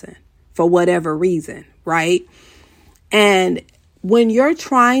person for whatever reason, right? And when you're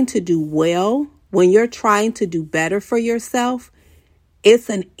trying to do well, when you're trying to do better for yourself, it's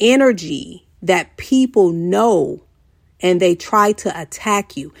an energy that people know and they try to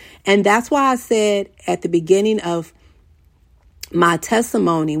attack you. And that's why I said at the beginning of my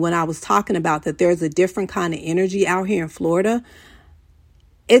testimony, when I was talking about that there's a different kind of energy out here in Florida,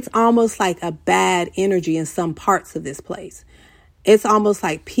 it's almost like a bad energy in some parts of this place. It's almost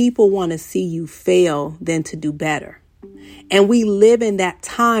like people want to see you fail than to do better. And we live in that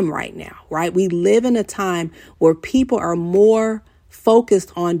time right now, right? We live in a time where people are more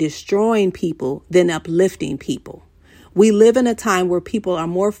focused on destroying people than uplifting people. We live in a time where people are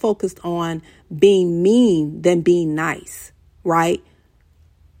more focused on being mean than being nice, right?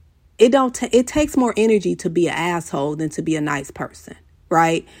 It takes more energy to be an asshole than to be a nice person,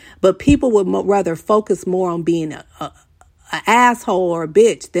 right? But people would rather focus more on being an asshole or a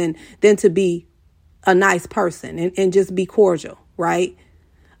bitch than to be a nice person and just be cordial, right?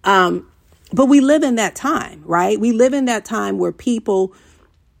 But we live in that time, right? We live in that time where people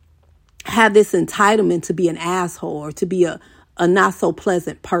have this entitlement to be an asshole or to be a not so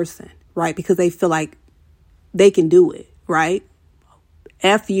pleasant person, right? Because they feel like they can do it, right?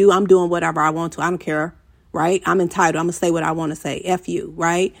 F you, I'm doing whatever I want to. I don't care, right? I'm entitled. I'm going to say what I want to say. F you,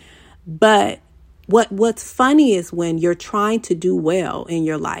 right? But what's funny is when you're trying to do well in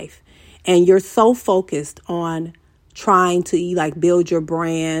your life and you're so focused on trying to like build your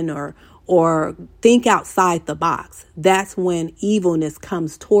brand or think outside the box, that's when evilness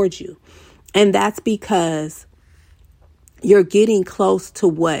comes towards you. And that's because you're getting close to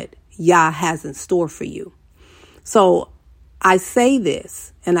what Yah has in store for you. So I say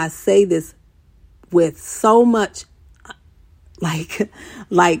this, and I say this with so much like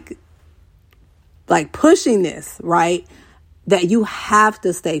pushing this, right? That you have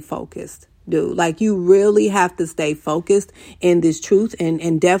to stay focused, dude. Like you really have to stay focused in this truth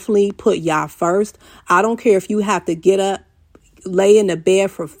and definitely put Yah first. I don't care if you have to get up, lay in the bed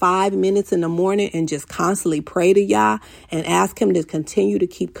for 5 minutes in the morning and just constantly pray to Yah and ask him to continue to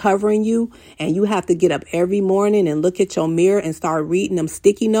keep covering you. And you have to get up every morning and look at your mirror and start reading them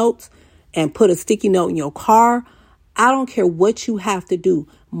sticky notes and put a sticky note in your car. I don't care what you have to do.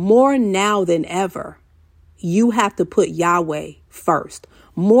 More now than ever, you have to put Yahweh first.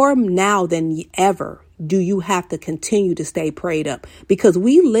 More now than ever do you have to continue to stay prayed up, because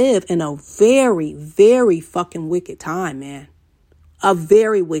we live in a very, very fucking wicked time, man. A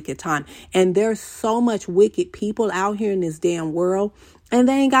very wicked time. And there's so much wicked people out here in this damn world and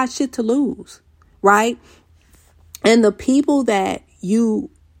they ain't got shit to lose, right? And the people that you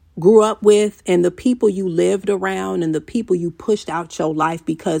grew up with and the people you lived around and the people you pushed out your life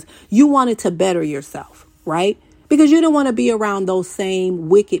because you wanted to better yourself, right? Because you didn't want to be around those same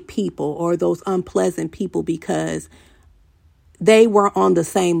wicked people or those unpleasant people because they were on the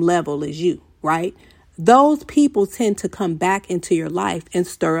same level as you, right? Those people tend to come back into your life and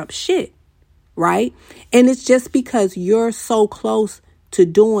stir up shit, right? And it's just because you're so close to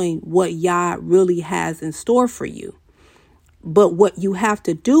doing what Yah really has in store for you. But what you have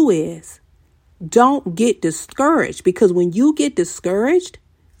to do is don't get discouraged, because when you get discouraged,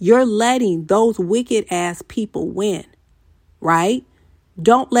 you're letting those wicked ass people win, right?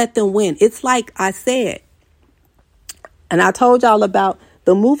 Don't let them win. It's like I said, and I told y'all about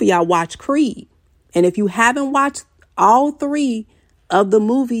the movie I watched, Creed. And if you haven't watched all 3 of the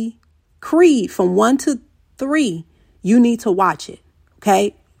movie Creed from 1 to 3, you need to watch it.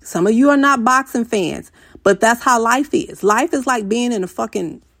 Okay. Some of you are not boxing fans, but that's how life is. Life is like being in a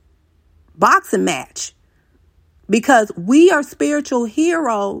fucking boxing match, because we are spiritual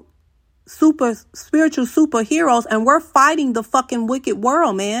superheroes, and we're fighting the fucking wicked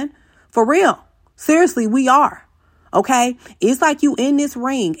world, man. For real. Seriously, we are. Okay. It's like you in this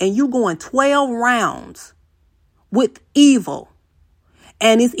ring and you going 12 rounds with evil,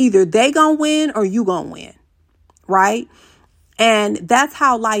 and it's either they gonna win or you gonna win. Right. And that's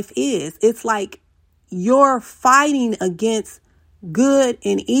how life is. It's like you're fighting against good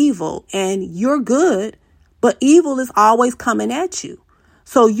and evil, and you're good, but evil is always coming at you.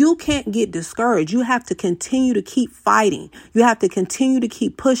 So you can't get discouraged. You have to continue to keep fighting. You have to continue to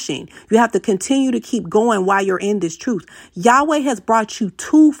keep pushing. You have to continue to keep going while you're in this truth. Yahweh has brought you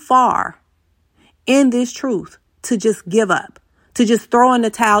too far in this truth to just give up, to just throw in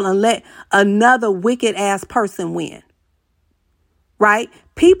the towel and let another wicked ass person win. Right?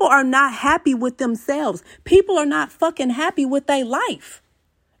 People are not happy with themselves. People are not fucking happy with their life.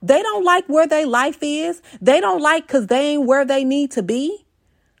 They don't like where their life is. They don't like because they ain't where they need to be.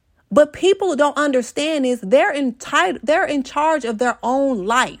 But people don't understand is they're in charge of their own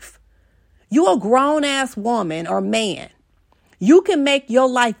life. You a grown ass woman or man. You can make your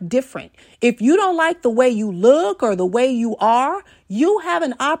life different. If you don't like the way you look or the way you are, you have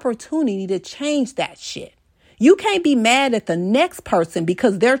an opportunity to change that shit. You can't be mad at the next person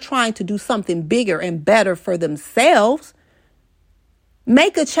because they're trying to do something bigger and better for themselves.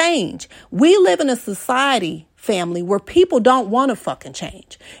 Make a change. We live in a society, family, where people don't want to fucking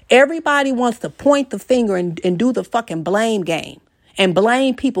change. Everybody wants to point the finger and do the fucking blame game and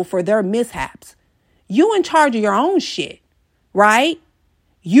blame people for their mishaps. You in charge of your own shit, right?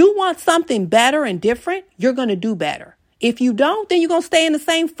 You want something better and different, you're going to do better. If you don't, then you're going to stay in the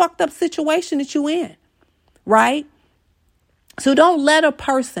same fucked up situation that you in, right? So don't let a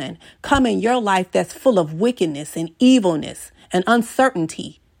person come in your life that's full of wickedness and evilness and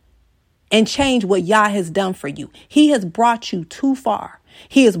uncertainty and change what Yah has done for you. He has brought you too far.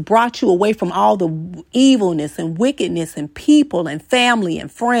 He has brought you away from all the evilness and wickedness and people and family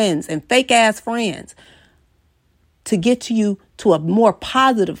and friends and fake ass friends to get you to a more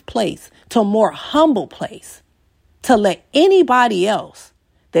positive place, to a more humble place, to let anybody else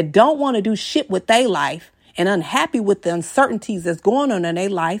that don't want to do shit with their life and unhappy with the uncertainties that's going on in their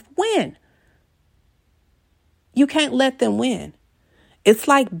life win. You can't let them win. It's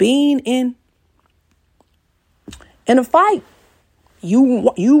like being in a fight.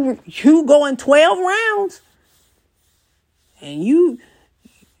 You going 12 rounds and you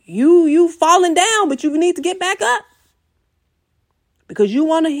falling down, but you need to get back up because you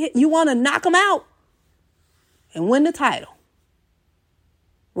want to knock them out and win the title.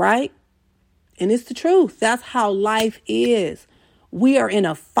 Right? And it's the truth. That's how life is. We are in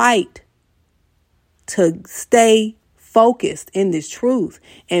a fight to stay focused in this truth.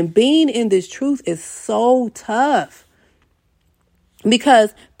 And being in this truth is so tough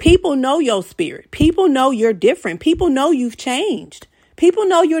because people know your spirit. People know you're different. People know you've changed. People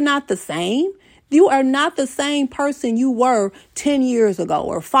know you're not the same. You are not the same person you were 10 years ago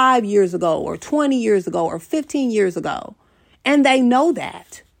or 5 years ago or 20 years ago or 15 years ago. And they know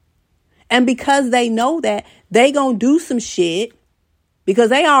that. And because they know that, they gonna do some shit because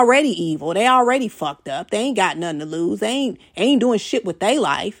they already evil. They already fucked up. They ain't got nothing to lose. They ain't doing shit with their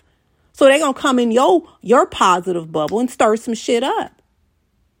life. So they gonna come in your positive bubble and stir some shit up.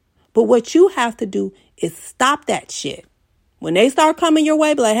 But what you have to do is stop that shit. When they start coming your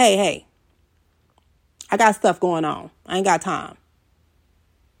way, be like, hey, I got stuff going on. I ain't got time.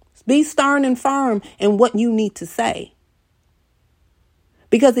 Be stern and firm in what you need to say.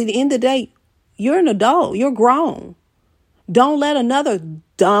 Because at the end of the day, you're an adult. You're grown. Don't let another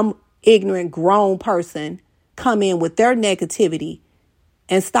dumb, ignorant, grown person come in with their negativity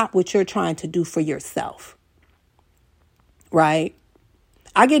and stop what you're trying to do for yourself. Right?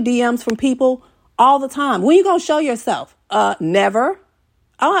 I get DMs from people all the time. When you going to show yourself? Never.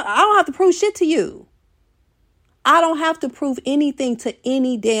 I don't have to prove shit to you. I don't have to prove anything to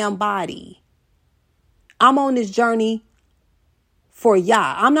any damn body. I'm on this journey for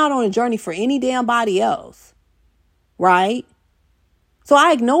Yah. I'm not on a journey for any damn body else. Right? So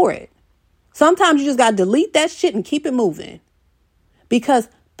I ignore it. Sometimes you just got to delete that shit and keep it moving. Because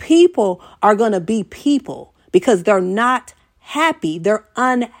people are going to be people. Because they're not happy. They're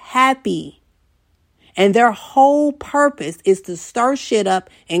unhappy. And their whole purpose is to stir shit up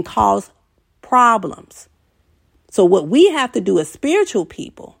and cause problems. So what we have to do as spiritual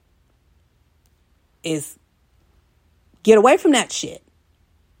people is get away from that shit.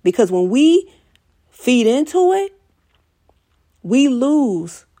 Because when we feed into it, we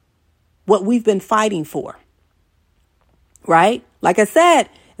lose what we've been fighting for. Right? Like I said,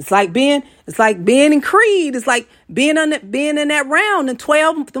 it's like being in Creed. It's like being in that round and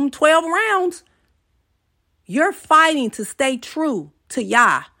 12 rounds. You're fighting to stay true to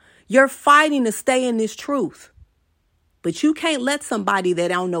Yah. You're fighting to stay in this truth. But you can't let somebody that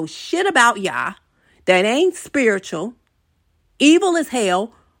don't know shit about Yah, that ain't spiritual, evil as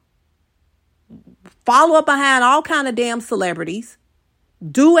hell, follow up behind all kind of damn celebrities,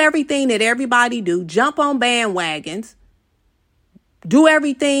 do everything that everybody do, jump on bandwagons, do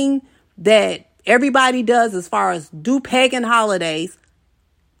everything that everybody does as far as do pagan holidays,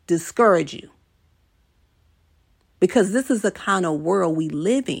 discourage you. Because this is the kind of world we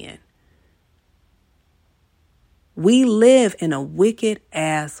live in. We live in a wicked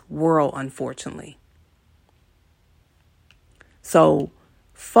ass world, unfortunately. So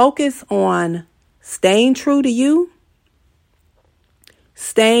focus on staying true to you,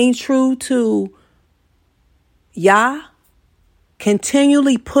 staying true to Yah,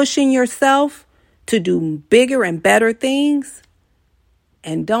 continually pushing yourself to do bigger and better things.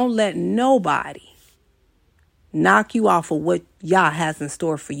 And don't let nobody knock you off of what Yah has in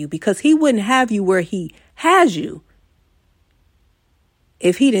store for you, because he wouldn't have you where he has you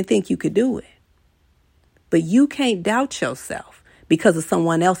if he didn't think you could do it. But you can't doubt yourself because of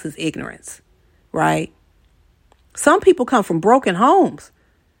someone else's ignorance, right? Some people come from broken homes.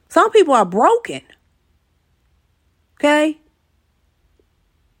 Some people are broken. Okay?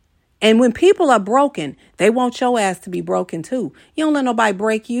 And when people are broken, they want your ass to be broken too. You don't let nobody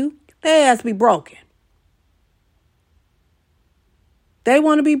break you. Their ass be broken. They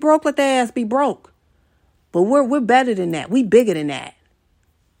want to be broke, let their ass be broke. But we're better than that. We bigger than that.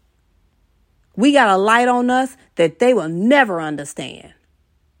 We got a light on us that they will never understand.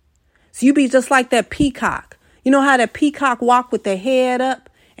 So you be just like that peacock. You know how that peacock walk with their head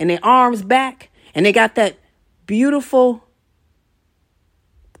up and their arms back, and they got that beautiful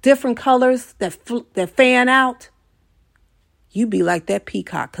different colors that fan out? You be like that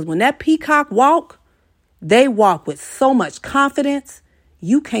peacock, because when that peacock walk, they walk with so much confidence,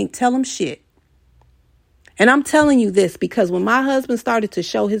 you can't tell them shit. And I'm telling you this because when my husband started to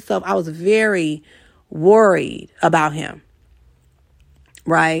show himself, I was very worried about him,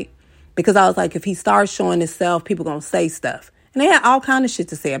 right? Because I was like, if he starts showing himself, people going to say stuff. And they had all kind of shit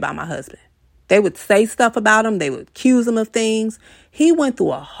to say about my husband. They would say stuff about him. They would accuse him of things. He went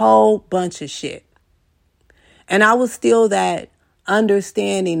through a whole bunch of shit. And I was still that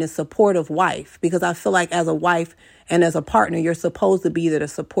understanding and supportive wife, because I feel like as a wife and as a partner, you're supposed to be there to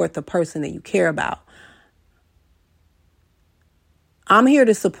support the person that you care about. I'm here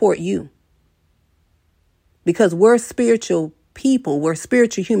to support you because we're spiritual people. We're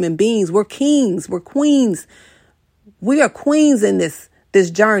spiritual human beings. We're kings. We're queens. We are queens in this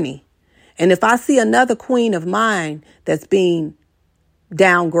journey. And if I see another queen of mine that's being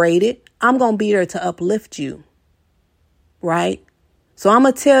downgraded, I'm going to be there to uplift you. Right? So I'm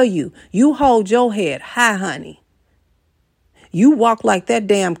going to tell you, you hold your head high, honey. You walk like that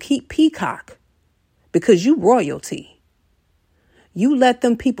damn peacock because you royalty. You let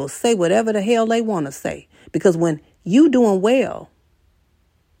them people say whatever the hell they want to say, because when you doing well,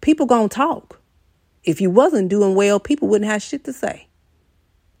 people going to talk. If you wasn't doing well, people wouldn't have shit to say.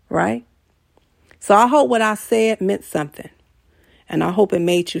 Right? So I hope what I said meant something. And I hope it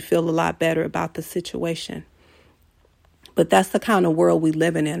made you feel a lot better about the situation. But that's the kind of world we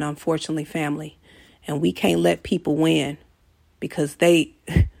live in, unfortunately, family. And we can't let people win because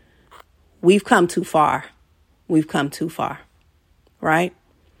we've come too far. We've come too far. Right?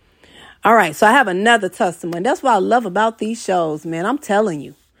 All right. So I have another testimony. That's what I love about these shows, man. I'm telling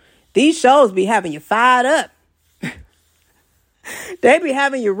you, these shows be having you fired up. They be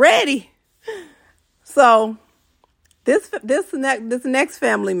having you ready. So this next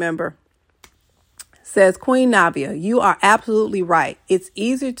family member says, Queen Navia, you are absolutely right. It's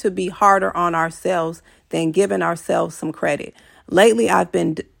easier to be harder on ourselves than giving ourselves some credit. Lately, I've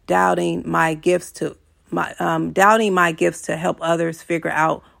been doubting my gifts to help others figure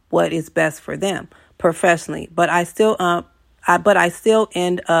out what is best for them professionally. But I still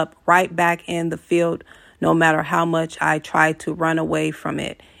end up right back in the field, no matter how much I try to run away from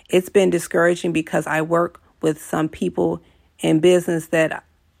it. It's been discouraging because I work with some people in business that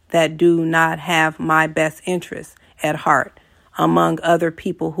do not have my best interests at heart, among other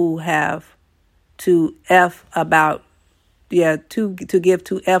people who have to give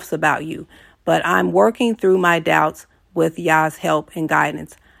 2 F's about you. But I'm working through my doubts with Yah's help and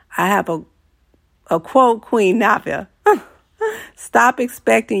guidance. I have a quote, Queen Navia. Stop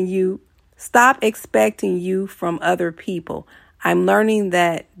expecting you from other people. I'm learning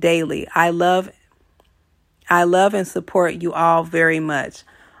that daily. I love and support you all very much.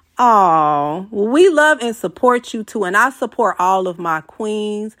 Oh, we love and support you too. And I support all of my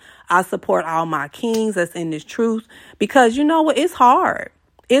queens. I support all my kings that's in this truth, because you know what? It's hard.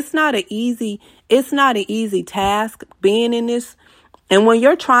 It's not an easy task being in this. And when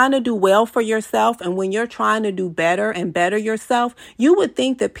you're trying to do well for yourself and when you're trying to do better and better yourself, you would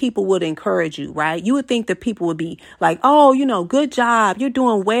think that people would encourage you, right? You would think that people would be like, oh, good job. You're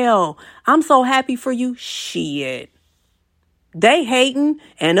doing well. I'm so happy for you. Shit. They hating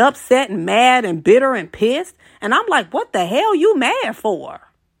and upset and mad and bitter and pissed. And I'm like, what the hell you mad for?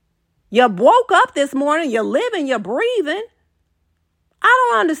 You woke up this morning. You're living. You're breathing. I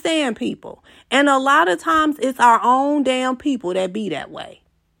don't understand people. And a lot of times it's our own damn people that be that way.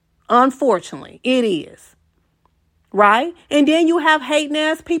 Unfortunately, it is. Right? And then you have hating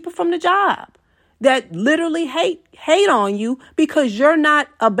ass people from the job. that literally hate on you because you're not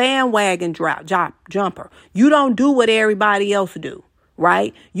a bandwagon jumper. You don't do what everybody else do,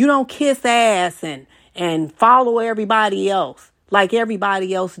 right? You don't kiss ass and follow everybody else like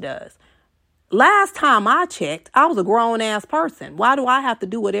everybody else does. Last time I checked, I was a grown-ass person. Why do I have to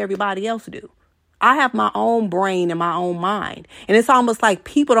do what everybody else do? I have my own brain and my own mind. And it's almost like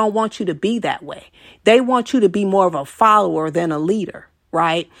people don't want you to be that way. They want you to be more of a follower than a leader,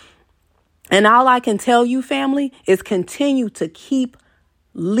 right? And all I can tell you, family, is continue to keep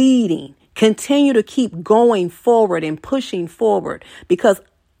leading. Continue to keep going forward and pushing forward, because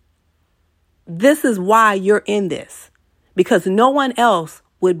this is why you're in this. Because no one else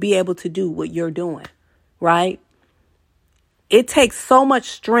would be able to do what you're doing, right? It takes so much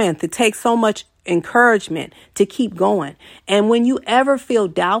strength. It takes so much encouragement to keep going. And when you ever feel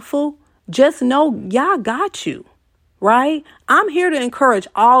doubtful, just know y'all got you, right? I'm here to encourage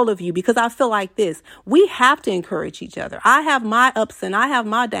all of you because I feel like this. We have to encourage each other. I have my ups and I have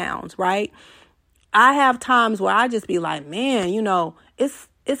my downs, right? I have times where I just be like, man,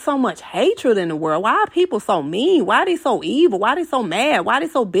 it's so much hatred in the world. Why are people so mean? Why are they so evil? Why are they so mad? Why are they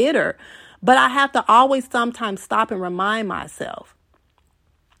so bitter? But I have to always sometimes stop and remind myself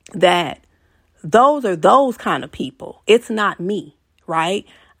that those are those kind of people. It's not me, right?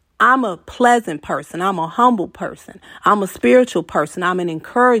 I'm a pleasant person. I'm a humble person. I'm a spiritual person. I'm an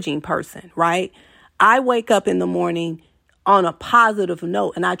encouraging person, right? I wake up in the morning on a positive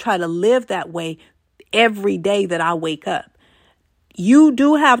note, and I try to live that way every day that I wake up. You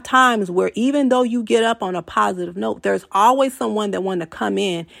do have times where even though you get up on a positive note, there's always someone that want to come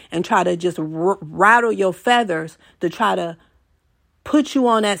in and try to just rattle your feathers to try to put you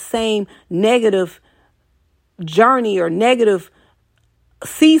on that same negative journey or negative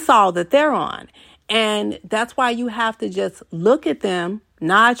seesaw that they're on. And that's why you have to just look at them,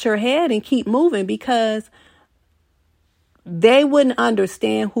 nod your head, and keep moving, because they wouldn't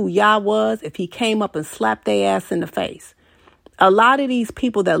understand who Yah was if he came up and slapped their ass in the face. A lot of these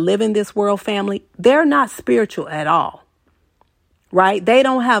people that live in this world, family, they're not spiritual at all, right? They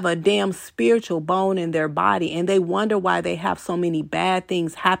don't have a damn spiritual bone in their body, and they wonder why they have so many bad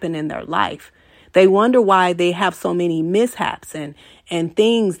things happen in their life. They wonder why they have so many mishaps and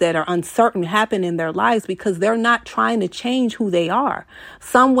things that are uncertain happen in their lives, because they're not trying to change who they are.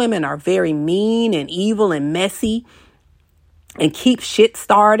 Some women are very mean and evil and messy and keep shit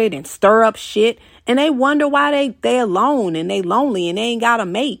started and stir up shit. And they wonder why they alone and they lonely and they ain't got a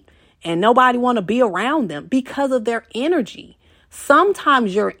mate and nobody want to be around them because of their energy.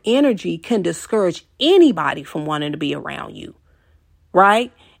 Sometimes your energy can discourage anybody from wanting to be around you,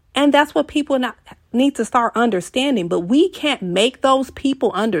 right? And that's what people need to start understanding. But we can't make those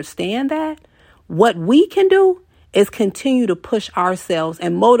people understand that. What we can do is continue to push ourselves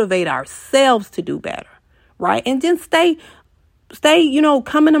and motivate ourselves to do better, right? And then stay,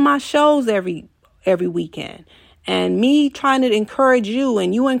 coming to my shows every weekend, and me trying to encourage you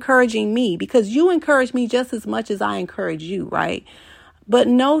and you encouraging me, because you encourage me just as much as I encourage you, right? But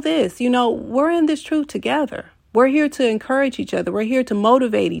know this, we're in this truth together. We're here to encourage each other. We're here to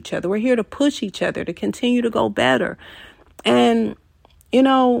motivate each other. We're here to push each other to continue to go better. And,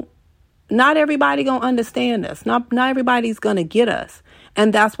 not everybody gonna understand us. Not everybody's gonna get us.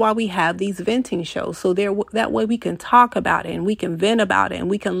 And that's why we have these venting shows. So that way we can talk about it and we can vent about it and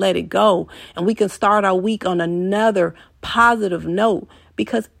we can let it go. And we can start our week on another positive note,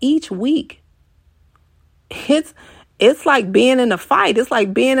 because each week it's like being in a fight. It's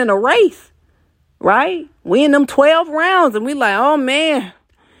like being in a race, right? We in them 12 rounds and we like, oh man,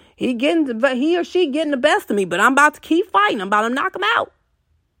 he or she getting the best of me, but I'm about to keep fighting. I'm about to knock him out.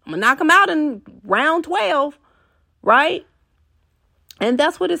 I'm going to knock him out in round 12, right? And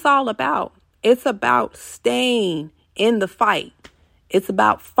that's what it's all about. It's about staying in the fight. It's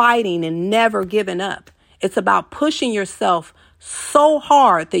about fighting and never giving up. It's about pushing yourself so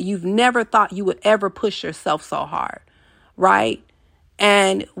hard that you've never thought you would ever push yourself so hard, right?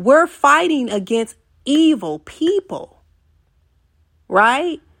 And we're fighting against evil people,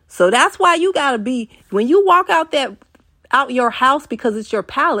 right? So that's why you got to be, when you walk out your house, because it's your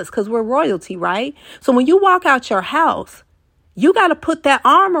palace, because we're royalty, right? So when you walk out your house, you got to put that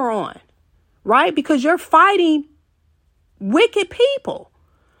armor on, right? Because you're fighting wicked people.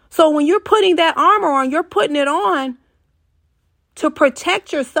 So when you're putting that armor on, you're putting it on to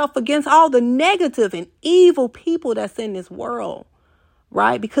protect yourself against all the negative and evil people that's in this world,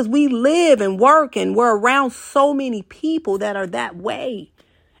 right? Because we live and work and we're around so many people that are that way.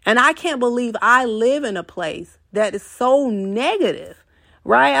 And I can't believe I live in a place that is so negative,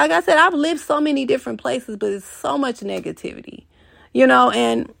 right? Like I said, I've lived so many different places, but it's so much negativity,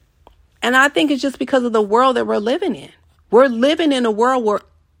 and And I think it's just because of the world that we're living in. We're living in a world where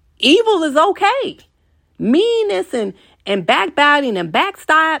evil is okay. Meanness and backbiting and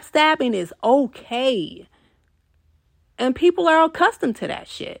backstabbing is okay. And people are accustomed to that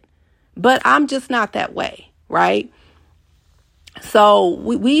shit. But I'm just not that way, right? So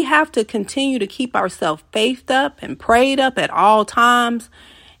we have to continue to keep ourselves faithed up and prayed up at all times,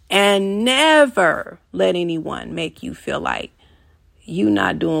 and never let anyone make you feel like you're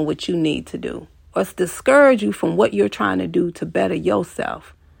not doing what you need to do, or discourage you from what you're trying to do to better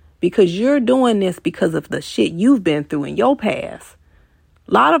yourself, because you're doing this because of the shit you've been through in your past.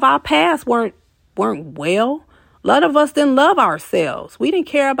 A lot of our past weren't well. A lot of us didn't love ourselves. We didn't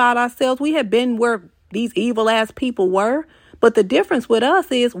care about ourselves. We had been where these evil ass people were. But the difference with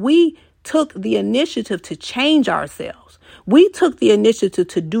us is we took the initiative to change ourselves. We took the initiative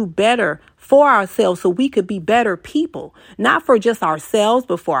to do better for ourselves so we could be better people, not for just ourselves,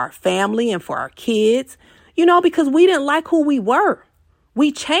 but for our family and for our kids, because we didn't like who we were.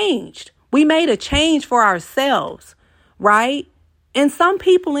 We changed. We made a change for ourselves, right? And some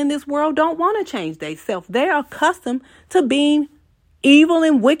people in this world don't want to change themselves. They're accustomed to being evil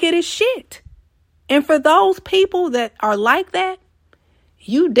and wicked as shit. And for those people that are like that,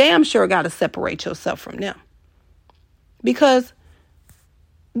 you damn sure got to separate yourself from them, because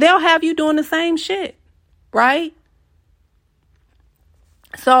they'll have you doing the same shit, right?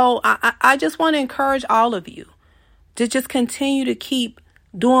 So I just want to encourage all of you to just continue to keep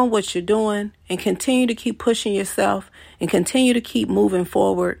doing what you're doing and continue to keep pushing yourself and continue to keep moving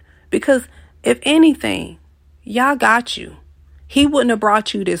forward, because if anything, y'all got you. He wouldn't have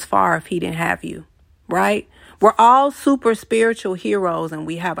brought you this far if he didn't have you. Right? We're all super spiritual heroes, and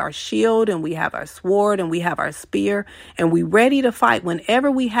we have our shield and we have our sword and we have our spear, and we ready to fight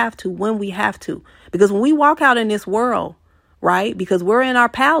whenever we have to, when we have to. Because when we walk out in this world, right, because we're in our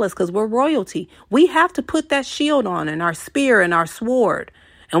palace, because we're royalty, we have to put that shield on and our spear and our sword.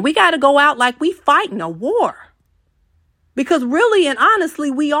 And we got to go out like we fighting a war. Because really and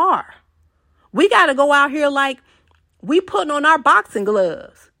honestly, we are. We got to go out here like we putting on our boxing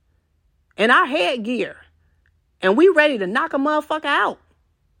gloves and our headgear, and we ready to knock a motherfucker out,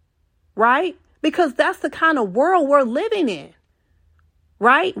 right? Because that's the kind of world we're living in,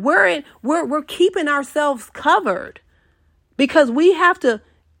 right? We're keeping ourselves covered because we have to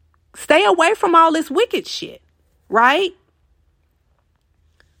stay away from all this wicked shit, right?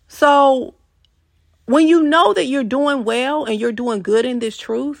 So when you know that you're doing well and you're doing good in this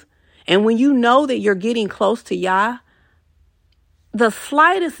truth, and when you know that you're getting close to Yah, the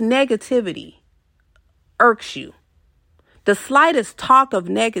slightest negativity irks you. The slightest talk of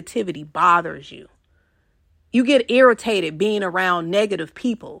negativity bothers you. You get irritated being around negative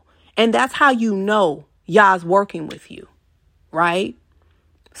people. And that's how you know Yah's working with you, right?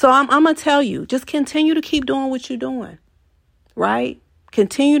 So I'm going to tell you, just continue to keep doing what you're doing, right?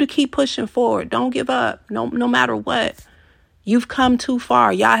 Continue to keep pushing forward. Don't give up, no matter what. You've come too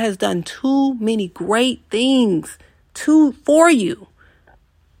far. Yah has done too many great things for you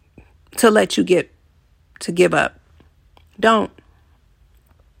to let you give up. Don't.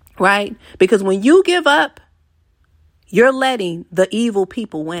 Right? Because when you give up, you're letting the evil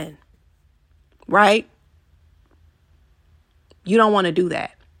people win. Right? You don't want to do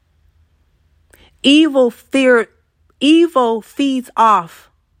that. Evil feeds off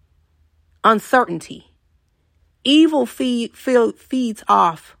uncertainty. Evil feeds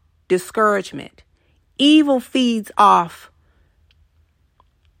off discouragement. Evil feeds off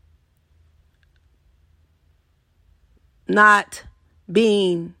not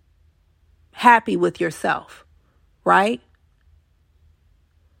being happy with yourself, right?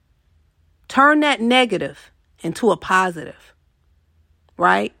 Turn that negative into a positive,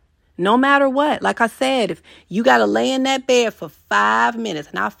 right? No matter what. Like I said, if you got to lay in that bed for 5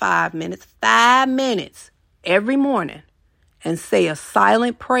 minutes, not 5 minutes, 5 minutes every morning and say a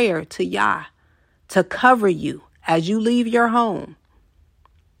silent prayer to Yah to cover you as you leave your home.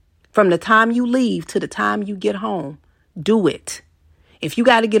 From the time you leave to the time you get home, do it. If you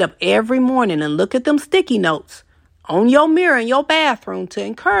got to get up every morning and look at them sticky notes on your mirror in your bathroom to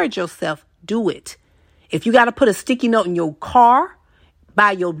encourage yourself, do it. If you got to put a sticky note in your car,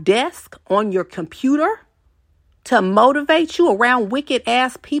 by your desk, on your computer to motivate you around wicked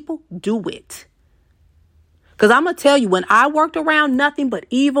ass people, do it. Because I'm going to tell you, when I worked around nothing but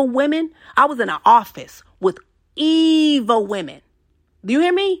evil women, I was in an office with evil women. Do you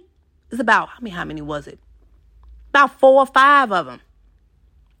hear me? It's about, how many was it? About 4 or 5 of them.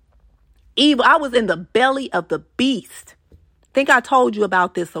 Evil. I was in the belly of the beast. think I told you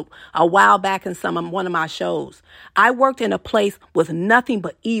about this a while back in one of my shows. I worked in a place with nothing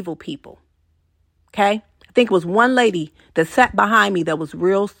but evil people. Okay? I think it was one lady that sat behind me that was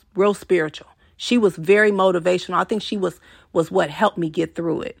real spiritual. She was very motivational. I think she was what helped me get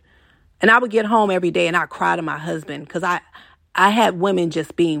through it. And I would get home every day and I'd cry to my husband because I had women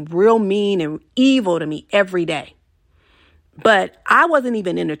just being real mean and evil to me every day. But I wasn't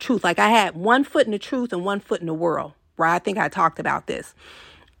even in the truth. Like I had one foot in the truth and one foot in the world, right? I think I talked about this.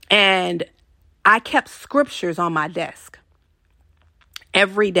 And I kept scriptures on my desk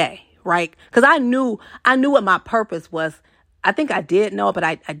every day, right? Because I knew what my purpose was. I think I did know it, but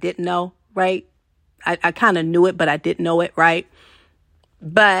I didn't know, right? I kind of knew it, but I didn't know it, right?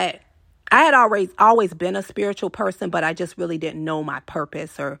 But I had always been a spiritual person, but I just really didn't know my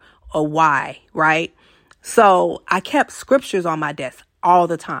purpose or why, right? So I kept scriptures on my desk all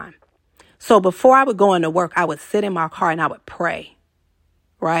the time. So before I would go into work, I would sit in my car and I would pray,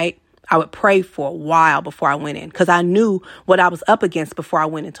 right? I would pray for a while before I went in because I knew what I was up against before I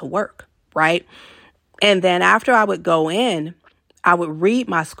went into work, right? And then after I would go in, I would read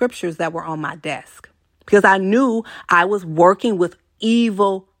my scriptures that were on my desk because I knew I was working with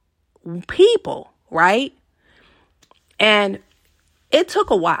evil people, right? And it took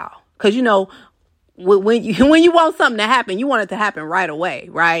a while because, you know, when you want something to happen, you want it to happen right away,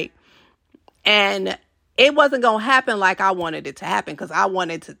 right? And it wasn't going to happen like I wanted it to happen because I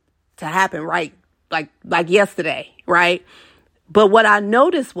wanted to happen right, like yesterday, right? But what I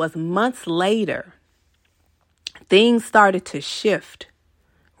noticed was months later, things started to shift,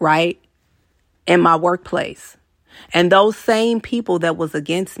 right, in my workplace. And those same people that was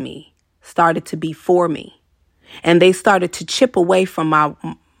against me started to be for me. And they started to chip away from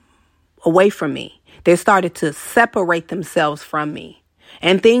me. They started to separate themselves from me.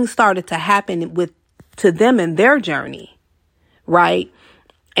 And things started to happen to them in their journey, right?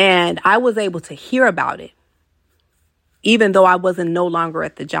 And I was able to hear about it, even though I wasn't no longer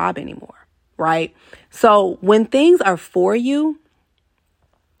at the job anymore, right? So when things are for you,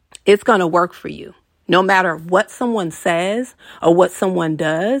 it's going to work for you. No matter what someone says or what someone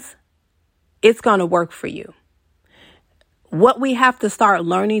does, it's going to work for you. What we have to start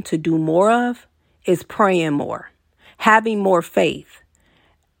learning to do more of is praying more, having more faith.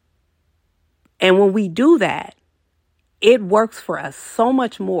 And when we do that, it works for us so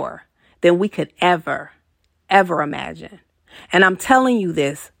much more than we could ever imagine. And I'm telling you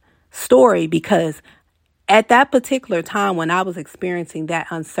this story because at that particular time when I was experiencing that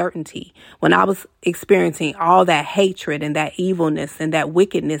uncertainty, when I was experiencing all that hatred and that evilness and that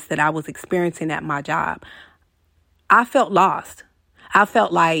wickedness that I was experiencing at my job, I felt lost. I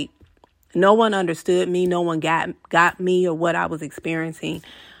felt like no one understood me. No one got me or what I was experiencing.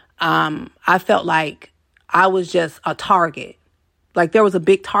 I felt like I was just a target. Like there was a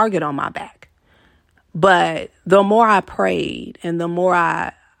big target on my back. But the more I prayed and the more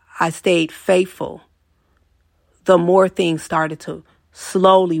I stayed faithful, the more things started to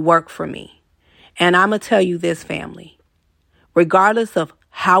slowly work for me. And I'm going to tell you this, family, regardless of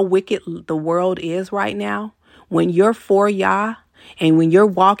how wicked the world is right now, when you're for Yah and when you're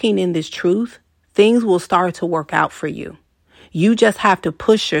walking in this truth, things will start to work out for you. You just have to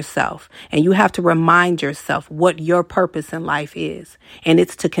push yourself and you have to remind yourself what your purpose in life is. And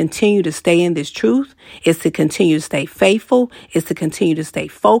it's to continue to stay in this truth. It's to continue to stay faithful. It's to continue to stay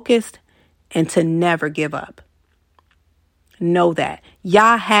focused and to never give up. Know that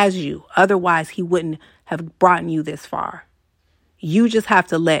Yah has you. Otherwise, he wouldn't have brought you this far. You just have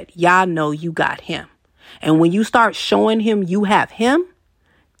to let Yah know you got him. And when you start showing him you have him,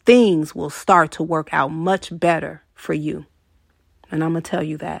 things will start to work out much better for you. And I'm going to tell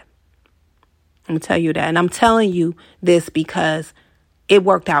you that. And I'm telling you this because it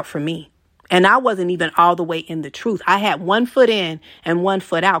worked out for me. And I wasn't even all the way in the truth. I had one foot in and one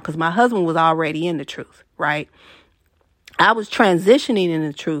foot out because my husband was already in the truth, right? I was transitioning in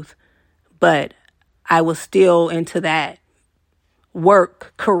the truth, but I was still into that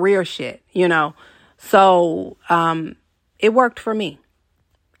work career shit, you know. So it worked for me.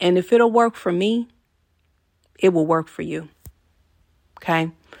 And if it'll work for me, it will work for you.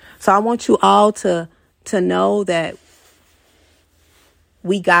 Okay? So I want you all to know that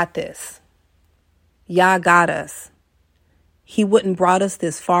we got this. Yah got us. He wouldn't brought us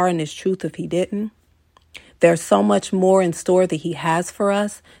this far in his truth if he didn't. There's so much more in store that he has for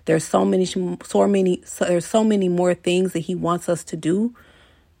us. There's so many more things that he wants us to do.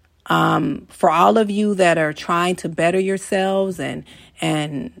 For all of you that are trying to better yourselves and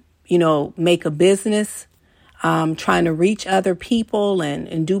you know, make a business, trying to reach other people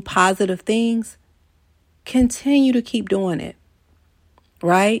and do positive things, continue to keep doing it.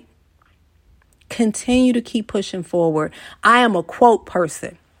 right? Continue to keep pushing forward. I am a quote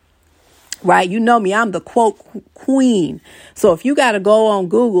person, right? You know me, I'm the quote queen. So if you got to go on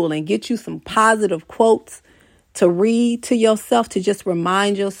Google and get you some positive quotes to read to yourself, to just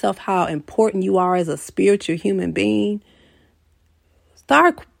remind yourself how important you are as a spiritual human being,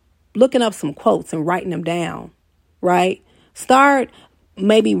 start looking up some quotes and writing them down, right? Start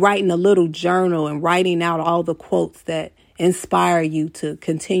maybe writing a little journal and writing out all the quotes that inspire you to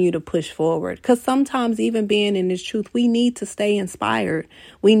continue to push forward. Because sometimes even being in this truth, we need to stay inspired.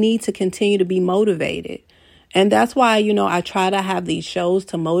 We need to continue to be motivated. And that's why, I try to have these shows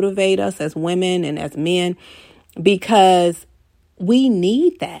to motivate us as women and as men, because we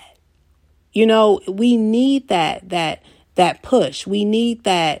need that. We need that push. We need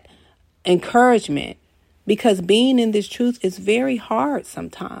that encouragement, because being in this truth is very hard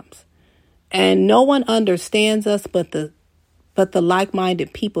sometimes. And no one understands us but the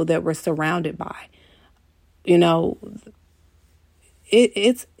like-minded people that we're surrounded by.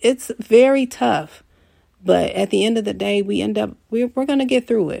 It's very tough. But at the end of the day, we're going to get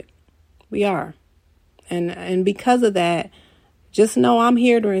through it. We are. And because of that, just know I'm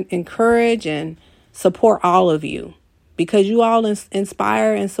here to encourage and support all of you, because you all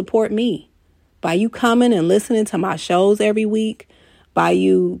inspire and support me by you coming and listening to my shows every week, by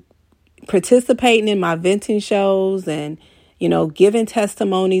you participating in my venting shows and, giving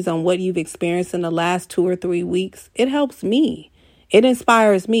testimonies on what you've experienced in the last 2 or 3 weeks. It helps me. It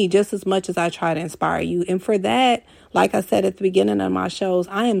inspires me just as much as I try to inspire you. And for that, like I said at the beginning of my shows,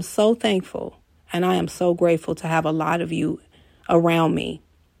 I am so thankful. And I am so grateful to have a lot of you around me,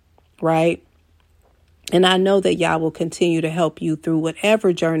 right? And I know that y'all will continue to help you through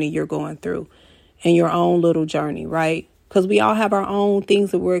whatever journey you're going through in your own little journey, right? Because we all have our own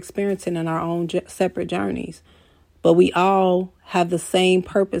things that we're experiencing in our own separate journeys. But we all have the same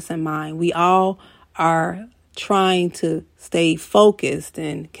purpose in mind. We all are trying to stay focused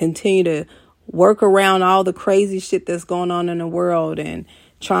and continue to work around all the crazy shit that's going on in the world and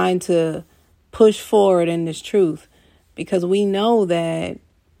trying to push forward in this truth, because we know that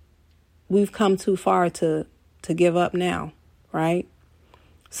we've come too far to give up now, right?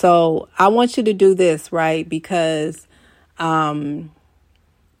 So I want you to do this, right? Because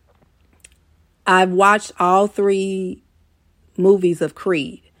I've watched all 3 movies of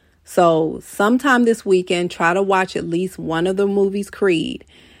Creed. So sometime this weekend, try to watch at least one of the movies, Creed.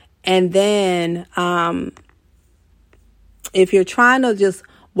 And then if you're trying to just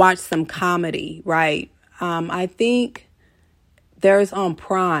watch some comedy, right? I think there's on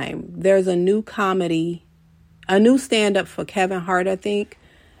Prime, there's a new comedy, a new stand-up for Kevin Hart, I think.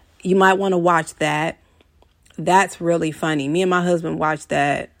 You might want to watch that. That's really funny. Me and my husband watched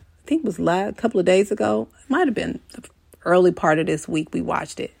that, I think it was a couple of days ago. It might have been the early part of this week we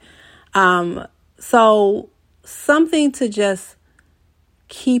watched it. So something to just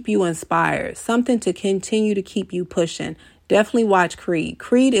keep you inspired, something to continue to keep you pushing. Definitely watch Creed.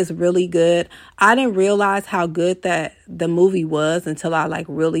 Creed is really good. I didn't realize how good that the movie was until I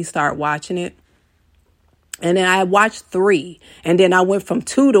really start watching it. And then I watched 3, and then I went from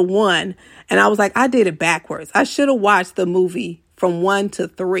 2 to 1, and I was like, I did it backwards. I should have watched the movie from 1 to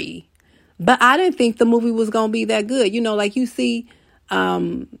 3, but I didn't think the movie was going to be that good. You see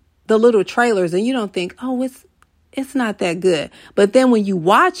the little trailers and you don't think, oh, it's not that good. But then when you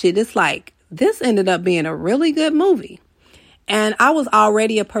watch it, it's like, this ended up being a really good movie. And I was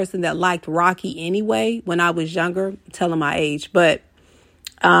already a person that liked Rocky anyway when I was younger. I'm telling my age, but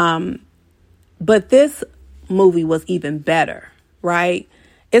this movie was even better, right?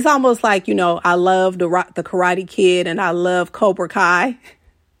 It's almost like, I love the Karate Kid and I love Cobra Kai,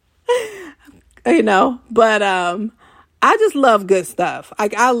 but I just love good stuff.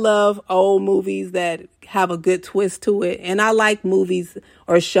 I love old movies that have a good twist to it. And I like movies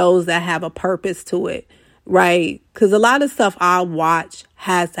or shows that have a purpose to it. Right? Because a lot of stuff I watch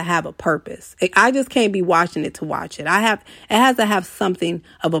has to have a purpose. I just can't be watching it to watch it. It has to have something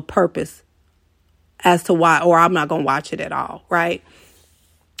of a purpose as to why, or I'm not going to watch it at all. Right?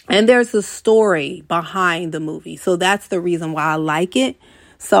 And there's a story behind the movie. So that's the reason why I like it.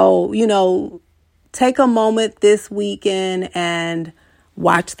 So, take a moment this weekend and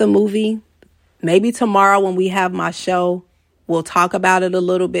watch the movie. Maybe tomorrow when we have my show, we'll talk about it a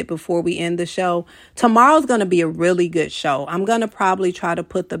little bit before we end the show. Tomorrow's going to be a really good show. I'm going to probably try to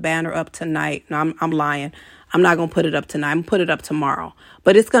put the banner up tonight. No, I'm lying. I'm not going to put it up tonight. I'm going to put it up tomorrow.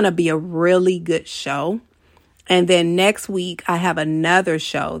 But it's going to be a really good show. And then next week, I have another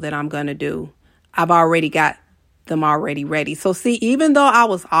show that I'm going to do. I've already got them already ready. So see, even though I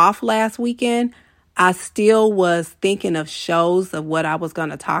was off last weekend, I still was thinking of shows of what I was going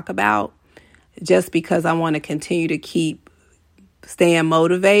to talk about, just because I want to continue to keep staying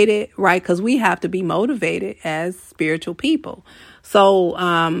motivated, right? Because we have to be motivated as spiritual people.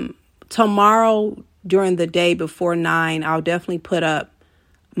 So tomorrow during the day before 9, I'll definitely put up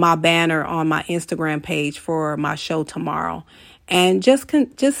my banner on my Instagram page for my show tomorrow. And just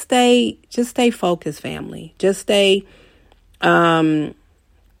stay focused, family. Just stay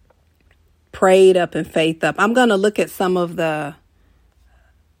prayed up and faith up. I'm going to look at some of the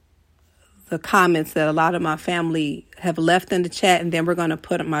comments that a lot of my family have left in the chat, and then we're going to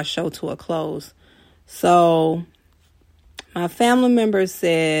put my show to a close. So my family member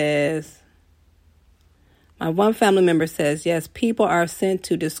says, my one family member says, yes, people are sent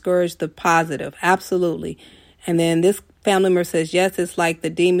to discourage the positive. Absolutely. And then this family member says, yes, it's like the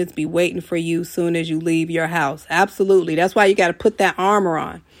demons be waiting for you soon as you leave your house. Absolutely. That's why you got to put that armor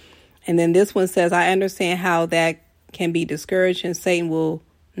on. And then this one says, I understand how that can be discouraging. Satan will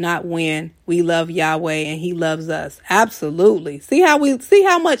not win. We love Yahweh and he loves us. Absolutely. See how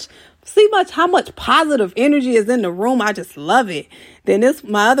much positive energy is in the room. I just love it. Then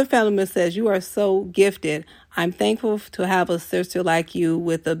my other family member says, you are so gifted. I'm thankful to have a sister like you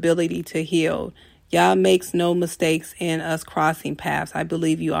with the ability to heal. Yah makes no mistakes in us crossing paths. I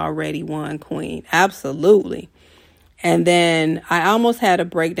believe you already won, Queen. Absolutely. And then I almost had a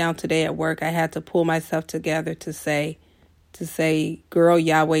breakdown today at work. I had to pull myself together to say, girl,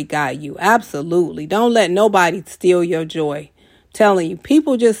 Yahweh got you. Absolutely. Don't let nobody steal your joy. I'm telling you,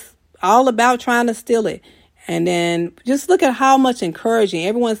 people just all about trying to steal it. And then just look at how much encouraging.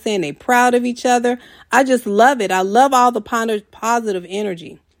 Everyone's saying they're proud of each other. I just love it. I love all the positive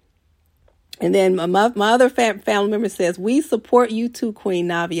energy. And then my other family member says, we support you too, Queen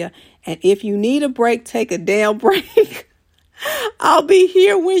Navia. And if you need a break, take a damn break. I'll be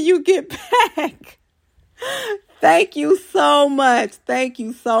here when you get back. Thank you so much. Thank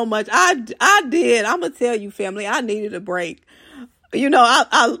you so much. I did. I'm going to tell you, family, I needed a break. You know,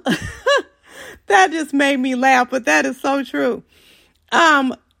 I that just made me laugh, but that is so true.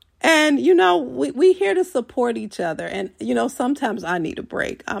 And, you know, we here to support each other. And, you know, sometimes I need a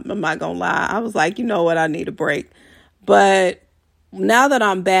break. I'm not going to lie. I was like, you know what? I need a break. But now that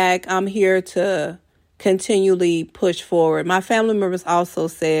I'm back, I'm here to continually push forward. My family members also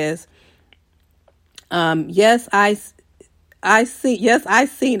says, yes, I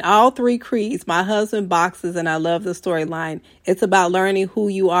seen all 3 creeds. My husband boxes and I love the storyline. It's about learning who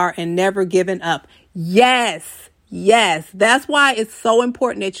you are and never giving up. Yes. That's why it's so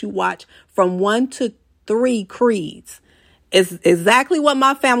important that you watch from 1 to 3 creeds. It's exactly what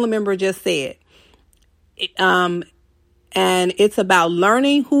my family member just said. And it's about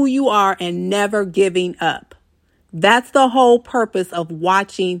learning who you are and never giving up. That's the whole purpose of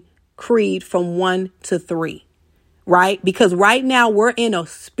watching Creed from 1 to 3, right? Because right now we're in a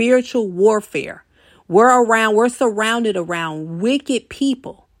spiritual warfare. We're surrounded around wicked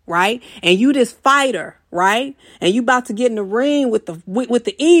people, right? And you this fighter, right? And you about to get in the ring with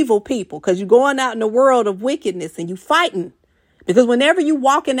the evil people because you're going out in the world of wickedness and you fighting. Because whenever you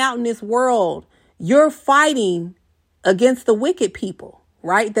walking out in this world, you're fighting against the wicked people,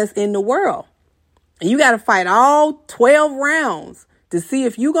 right? That's in the world. And you got to fight all 12 rounds to see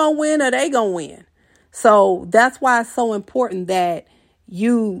if you going to win or they going to win. So that's why it's so important that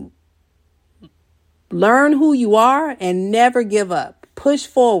you learn who you are and never give up. Push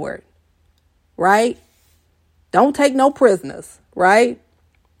forward, right? Don't take no prisoners, right?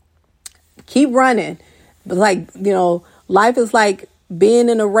 Keep running. But like, you know, life is like being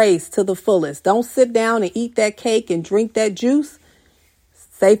in a race to the fullest. Don't sit down and eat that cake and drink that juice.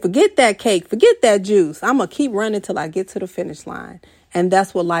 Say, forget that cake, forget that juice. I'm going to keep running till I get to the finish line. And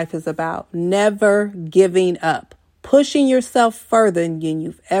that's what life is about. Never giving up. Pushing yourself further than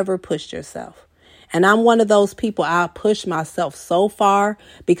you've ever pushed yourself. And I'm one of those people, I push myself so far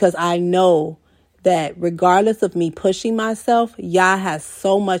because I know that regardless of me pushing myself, Yah has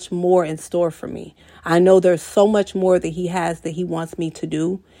so much more in store for me. I know there's so much more that he has that he wants me to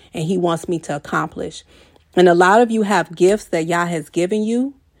do and he wants me to accomplish. And a lot of you have gifts that Yah has given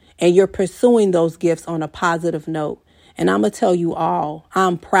you and you're pursuing those gifts on a positive note. And I'm going to tell you all,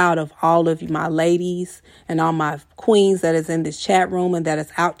 I'm proud of all of you, my ladies and all my queens that is in this chat room and that is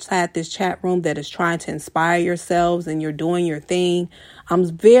outside this chat room that is trying to inspire yourselves and you're doing your thing. I'm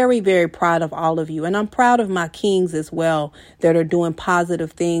very, very proud of all of you. And I'm proud of my kings as well that are doing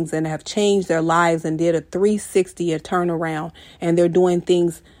positive things and have changed their lives and did a 360, a turnaround. And they're doing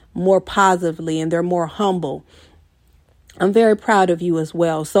things more positively and they're more humble. I'm very proud of you as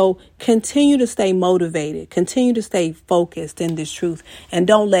well. So continue to stay motivated, continue to stay focused in this truth, and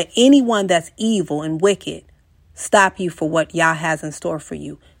don't let anyone that's evil and wicked stop you for what Yah has in store for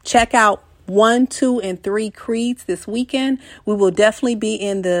you. Check out 1, 2, and 3 creeds this weekend. We will definitely be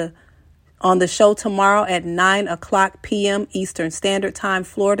on the show tomorrow at 9:00 p.m. Eastern Standard Time,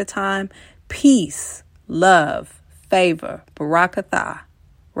 Florida time. Peace, love, favor, barakatah,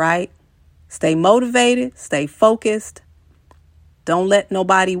 right? Stay motivated, stay focused. Don't let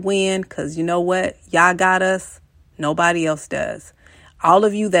nobody win, because you know what? Y'all got us. Nobody else does. All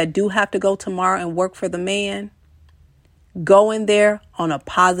of you that do have to go tomorrow and work for the man, go in there on a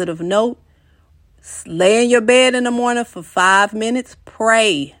positive note. Lay in your bed in the morning for 5 minutes.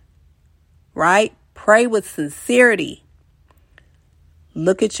 Pray, right? Pray with sincerity.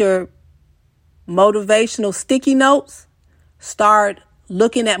 Look at your motivational sticky notes. Start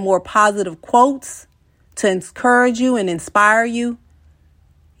looking at more positive quotes to encourage you and inspire you.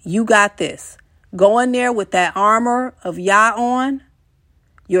 You got this. Go in there with that armor of Yah on.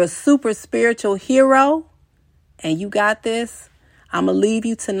 You're a super spiritual hero, and you got this. I'm going to leave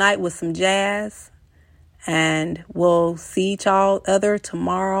you tonight with some jazz, and we'll see y'all other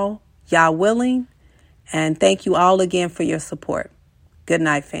tomorrow, Yah willing. And thank you all again for your support. Good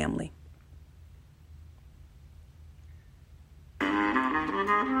night, family.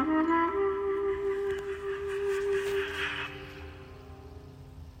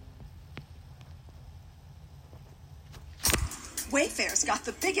 Wayfair's got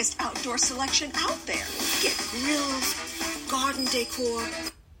the biggest outdoor selection out there. Get grills, garden decor,